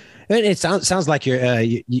 It sounds like you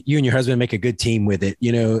and your husband make a good team with it.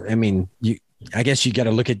 I guess you got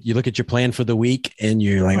to look at your plan for the week and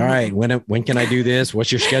you're like, all right, when can I do this?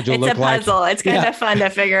 What's your schedule look like? It's a puzzle. It's kind of fun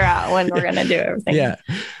to figure out when we're going to do everything. Yeah.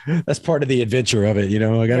 That's part of the adventure of it.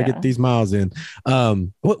 I got to get these miles in.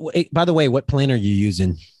 By the way, what plan are you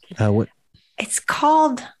using?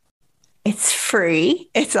 It's free.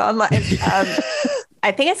 It's online.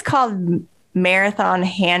 I think it's called Marathon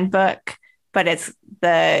Handbook, but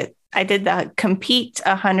I did the Compete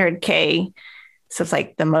 100K. So it's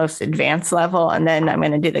like the most advanced level. And then I'm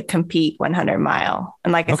going to do the Compete 100 mile.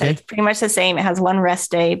 And like I said, it's pretty much the same. It has one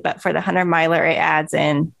rest day, but for the 100 miler, it adds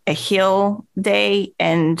in a hill day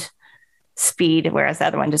and speed, whereas the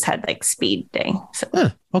other one just had like speed day. So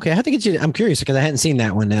okay. I have to get you. I'm curious because I hadn't seen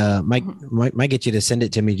that one. Might get you to send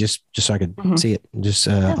it to me just so I could see it. Just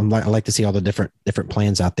I like to see all the different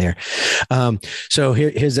plans out there. So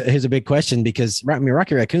here's a big question because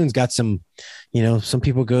Rocky Raccoon's got some, some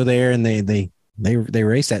people go there and they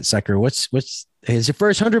race that sucker. What's your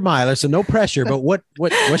first 100 miler? So no pressure, but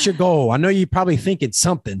what's your goal? I know you probably think it's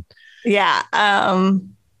something. Yeah.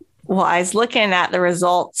 Well, I was looking at the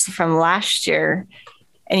results from last year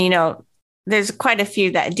and, there's quite a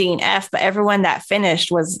few that DNF, but everyone that finished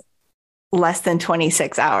was less than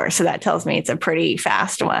 26 hours. So that tells me it's a pretty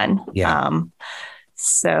fast one. Yeah.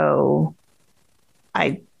 So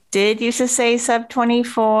I did used to say sub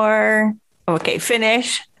 24. Okay,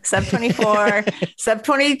 finish. Sub 24, sub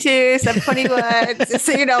 22, sub 21.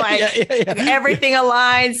 So, everything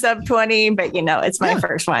aligns, sub 20, but it's my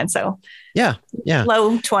first one. So yeah.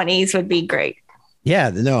 Low 20s would be great. Yeah,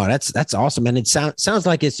 no, that's awesome. And it sounds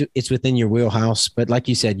like it's within your wheelhouse, but like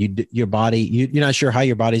you said, your body, you're not sure how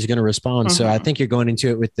your body's going to respond. Mm-hmm. So I think you're going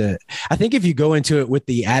into it I think if you go into it with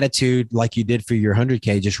the attitude, like you did for your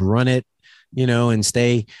 100K, just run it, and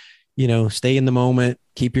stay in the moment,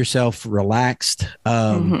 keep yourself relaxed,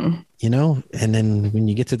 and then when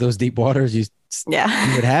you get to those deep waters, see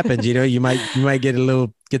what happens. You might get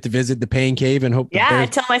to visit the pain cave and hope. Yeah. I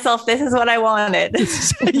tell myself, this is what I wanted.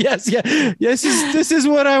 Yes. This is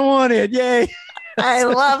what I wanted. Yay. I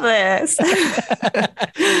love this.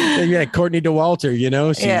 Yeah. Courtney DeWalter,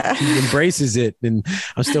 she embraces it, and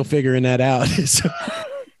I'm still figuring that out.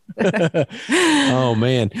 Oh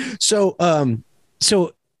man. So,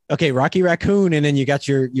 okay, Rocky Raccoon, and then you got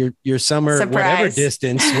your summer surprise. Whatever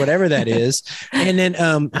distance, whatever that is, and then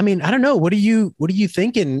I don't know. What are you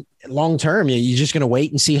thinking long term? You just gonna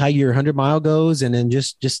wait and see how your 100-mile goes, and then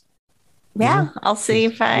just I'll see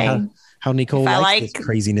if how Nicole likes this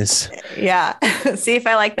craziness. Yeah, see if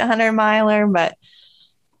I like the 100-miler, but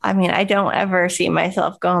I don't ever see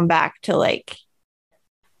myself going back to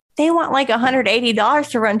they want $180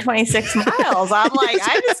 to run 26 miles. I'm like,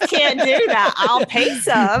 I just can't do that. I'll pay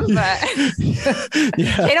some, but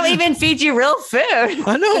they don't even feed you real food.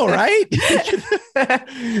 I know, right?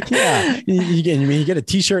 Yeah. You get a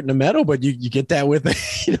t-shirt and a medal, but you get that with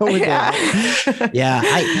yeah.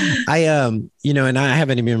 And I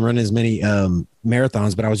haven't even run as many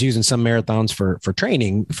marathons, but I was using some marathons for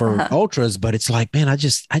training for ultras, but it's like, man, I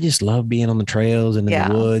just love being on the trails and in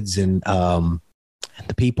the woods, and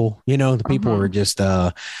the people, the people are just,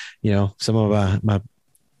 some of my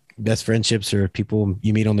best friendships are people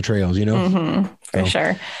you meet on the trails, for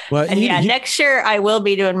sure. Well, and next year I will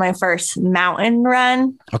be doing my first mountain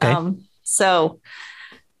run. Okay. So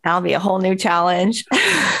that'll be a whole new challenge.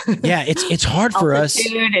 Yeah. It's hard for us.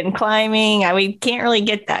 Altitude and climbing. We can't really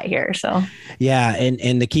get that here. So yeah.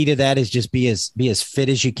 And the key to that is just be as fit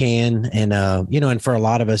as you can. And, and for a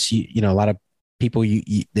lot of us, a lot of people,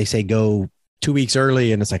 they say go 2 weeks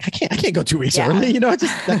early, and it's like, I can't go 2 weeks early. I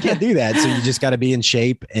can't do that. So you just got to be in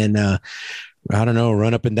shape and, I don't know,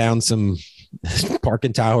 run up and down some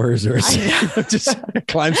parking towers or just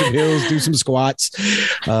climb some hills, do some squats.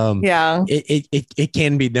 It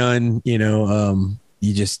can be done,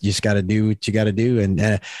 you just got to do what you got to do. And,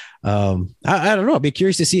 I don't know. I'd be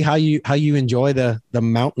curious to see how you enjoy the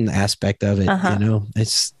mountain aspect of it.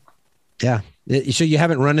 It's so you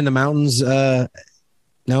haven't run in the mountains,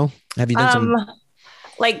 no? Have you done some?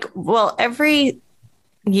 Every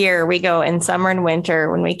year we go in summer and winter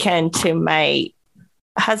when we can to my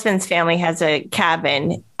husband's family has a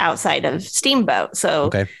cabin outside of Steamboat. So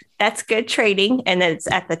that's good trading. And it's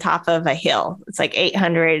at the top of a hill. It's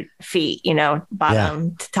 800 feet,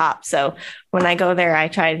 bottom to top. So when I go there,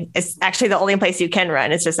 it's actually the only place you can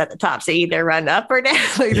run. It's just at the top. So you either run up or down.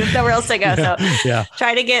 There's nowhere else to go. So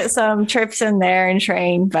try to get some trips in there and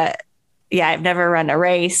train. But I've never run a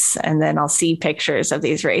race, and then I'll see pictures of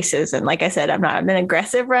these races. And like I said, I'm not an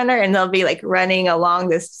aggressive runner, and they'll be running along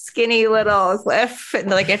this skinny little cliff. And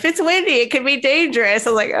if it's windy, it could be dangerous.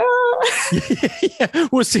 I'm like, oh,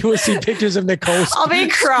 We'll see pictures of Nicole. I'll be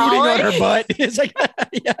crawling on her butt. It's like,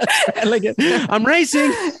 I'm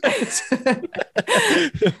racing.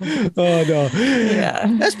 Oh no.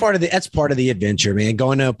 Yeah. That's part of the adventure, man.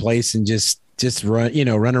 Going to a place and just run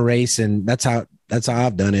a race. And that's how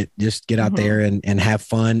I've done it. Just get out there and have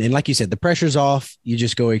fun. And like you said, the pressure's off. You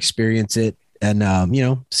just go experience it and,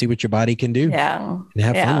 see what your body can do. Yeah. And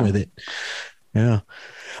have fun with it. Yeah.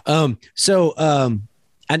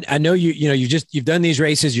 I know you've done these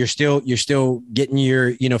races. You're still getting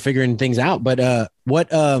your, figuring things out. But,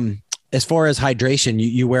 what, as far as hydration,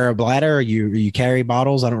 you wear a bladder or you carry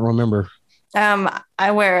bottles? I don't remember.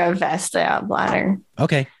 I wear a vest bladder.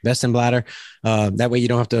 Okay. Vest and bladder. That way you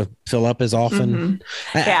don't have to fill up as often.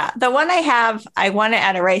 Yeah. The one I won it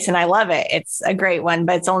at a race and I love it. It's a great one,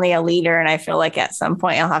 but it's only a liter. And I feel like at some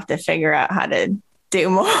point I'll have to figure out how to do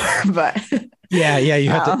more, but you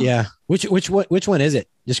have to, yeah. Which one is it?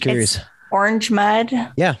 Just curious. It's Orange Mud.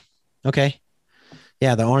 Yeah. Okay.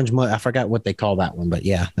 Yeah. The Orange Mud. I forgot what they call that one, but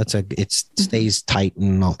yeah, it stays tight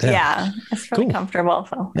and all that. Yeah. It's really comfortable.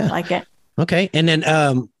 So I like it. Okay. And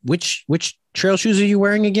then, which trail shoes are you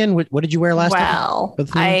wearing again? What did you wear last time? Well,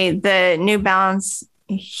 the New Balance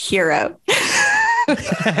Hero.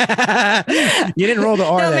 You didn't roll the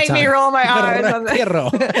R. Don't that make time. me roll my R's on Perro.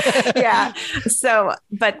 yeah. So,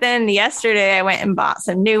 but then yesterday I went and bought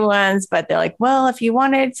some new ones, but they're like, well, if you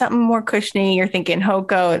wanted something more cushiony, you're thinking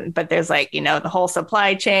Hoka, but there's like, the whole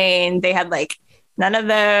supply chain. They had like none of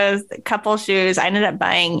those, a couple shoes. I ended up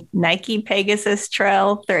buying Nike Pegasus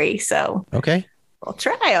Trail 3. So Okay. we'll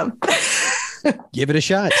try them. Give it a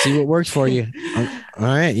shot. See what works for you. All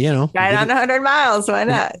right. Right on 100 miles. Why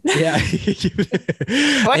not? Yeah.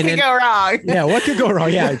 What could go wrong? Yeah. What could go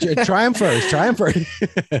wrong? Yeah. Try them first.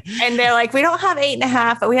 And they're like, we don't have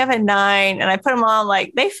 8.5, but we have a 9. And I put them on,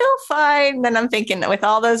 like, they feel fine. Then I'm thinking, with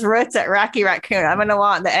all those roots at Rocky Raccoon, I'm going to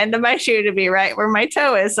want the end of my shoe to be right where my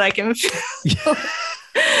toe is so I can feel.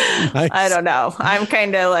 Nice. I don't know. I'm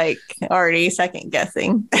kind of like already second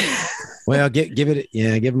guessing. Well, give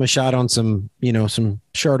them a shot on some, some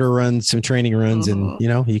shorter runs, some training runs, and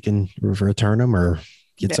you can return them or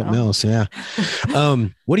get something else. Yeah.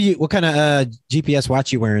 What kind of GPS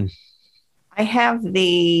watch you wearing? I have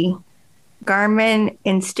the Garmin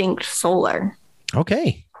Instinct Solar.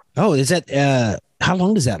 Okay. Oh, is that how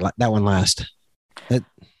long does that one last?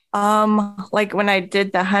 Like when I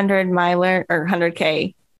did the 100 miler or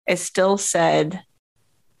 100K, it still said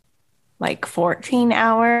like 14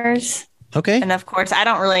 hours. Okay. And of course, I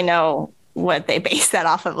don't really know what they base that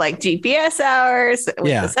off of, like GPS hours with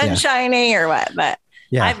the sun shining or what, but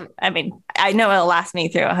I know it'll last me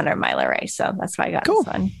through a 100 miler race. So that's why I got this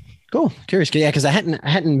one. Cool. Curious. Yeah. Cause I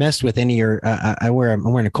hadn't messed with any, or I'm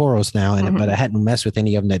wearing a Coros now, but I hadn't messed with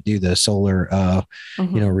any of them that do the solar,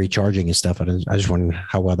 recharging and stuff. I just wondered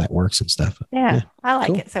how well that works and stuff. Yeah. I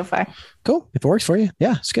like it so far. Cool. If it works for you.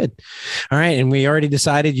 Yeah, it's good. All right. And we already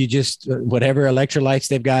decided you just, whatever electrolytes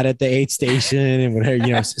they've got at the aid station and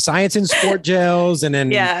whatever, science and sport gels and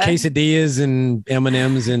then quesadillas and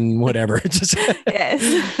M&Ms and whatever.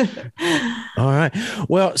 Yes. All right.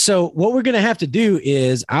 Well, so what we're going to have to do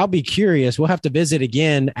is I'll be curious. We'll have to visit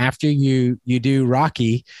again after you do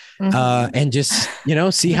Rocky and just,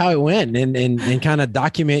 see how it went and kind of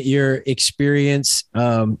document your experience,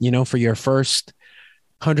 for your first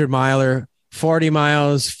 100 miler, 40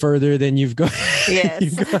 miles further than you've gone.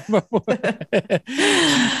 Yes.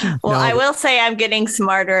 I will say I'm getting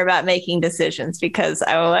smarter about making decisions because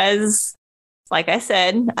I was, like I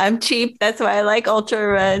said, I'm cheap. That's why I like ultra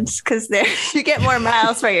runs because there you get more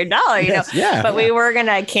miles for your dollar, But we were going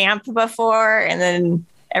to camp before and then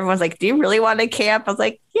everyone's like, do you really want to camp? I was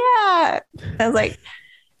like, yeah. I was like,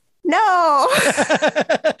 no.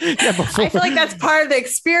 I feel like that's part of the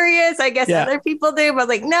experience. I guess other people do, but I was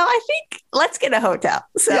like, no, I think let's get a hotel.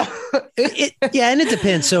 So and it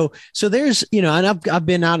depends. So there's, and I've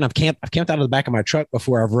been out and I've camped out of the back of my truck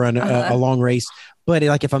before I've run a long race. But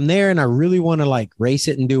like if I'm there and I really want to like race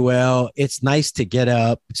it and do well, it's nice to get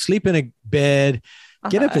up, sleep in a bed,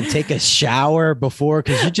 get up and take a shower before,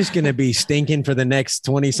 because you're just going to be stinking for the next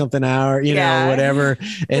 20 something hour, whatever.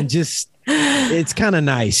 And just, it's kind of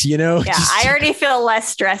nice, Yeah, I already feel less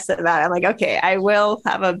stressed about it. I'm like, okay, I will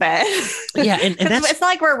have a bed. Yeah, and that's, it's not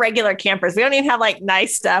like we're regular campers. We don't even have like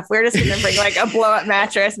nice stuff. We're just going to bring like a blow up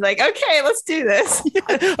mattress and like, okay, let's do this.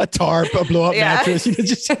 A tarp, a blow up mattress.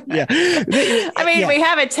 I mean, we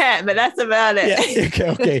have a tent, but that's about it.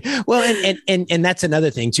 Yeah. Okay. Well, and that's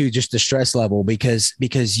another thing too, just the stress level, because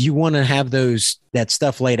you want to have that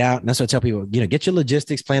stuff laid out. And that's what I tell people, get your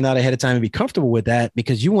logistics planned out ahead of time and be comfortable with that,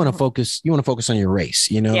 because you want to focus on your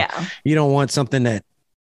race, you don't want something that,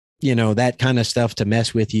 that kind of stuff to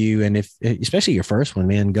mess with you. And especially your first one,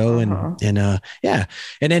 man, go and then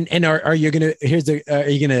are you going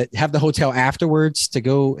to have the hotel afterwards to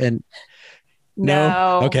go and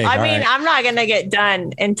no. Okay. I mean, I'm not going to get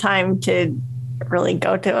done in time to really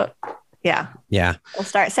go to it. Yeah. We'll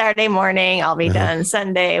start Saturday morning. I'll be done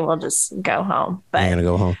Sunday. We'll just go home. But I'm gonna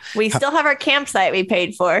go home. We still have our campsite we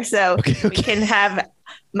paid for, so we can have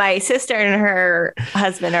my sister and her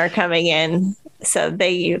husband are coming in. So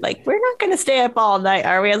they like, we're not going to stay up all night,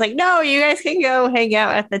 are we? I was like, no, you guys can go hang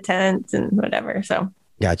out at the tents and whatever. So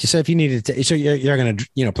gotcha. So if you needed to, so you're going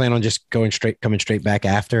to plan on just coming straight back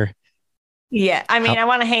after. Yeah. I mean, I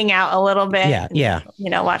want to hang out a little bit. Yeah.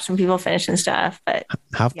 Watch some people finish and stuff. But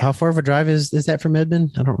how far of a drive is that from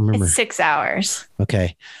Edmond? I don't remember. It's 6 hours.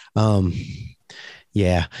 Okay.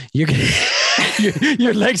 Yeah. You're gonna,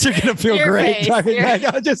 your legs are going to feel great driving back.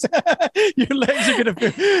 Your legs are going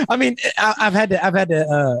to feel, I mean, I've had to,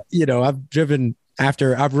 I've driven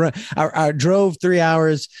after I drove 3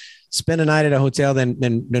 hours, spent a night at a hotel,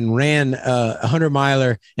 then ran a 100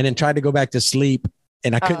 miler and then tried to go back to sleep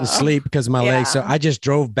and I couldn't sleep because of my legs. So I just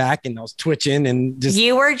drove back and I was twitching and just.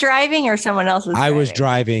 You were driving or someone else was driving? I was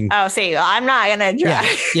driving. Oh, see, I'm not going to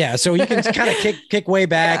drive. Yeah. So you can kind of kick way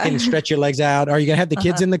back and stretch your legs out. Are you going to have the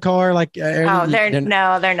kids in the car? Like, they're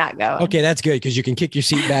not going. Okay, that's good because you can kick your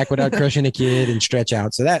seat back without crushing a kid and stretch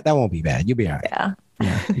out. So that won't be bad. You'll be all right.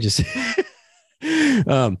 Yeah. You just.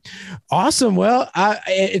 Awesome. Well,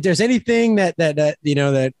 if there's anything that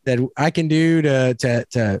I can do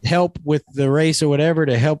to help with the race or whatever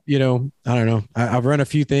to help, I don't know. I've run a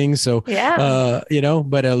few things, so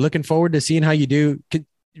but looking forward to seeing how you do.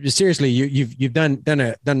 Seriously, you've done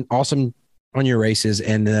awesome on your races,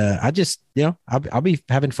 and I just I'll be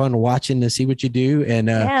having fun watching to see what you do, and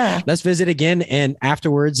let's visit again and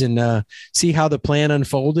afterwards and see how the plan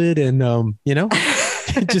unfolded, and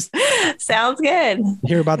just sounds good.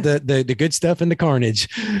 Hear about the good stuff and the carnage.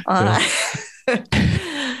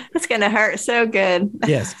 It's gonna hurt so good.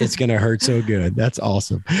 Yes, it's gonna hurt so good. That's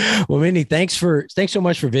awesome. Well, Mindy, thanks so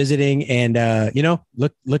much for visiting, and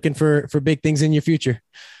looking for big things in your future.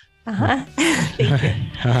 Thank you.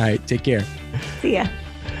 All right, take care. See ya.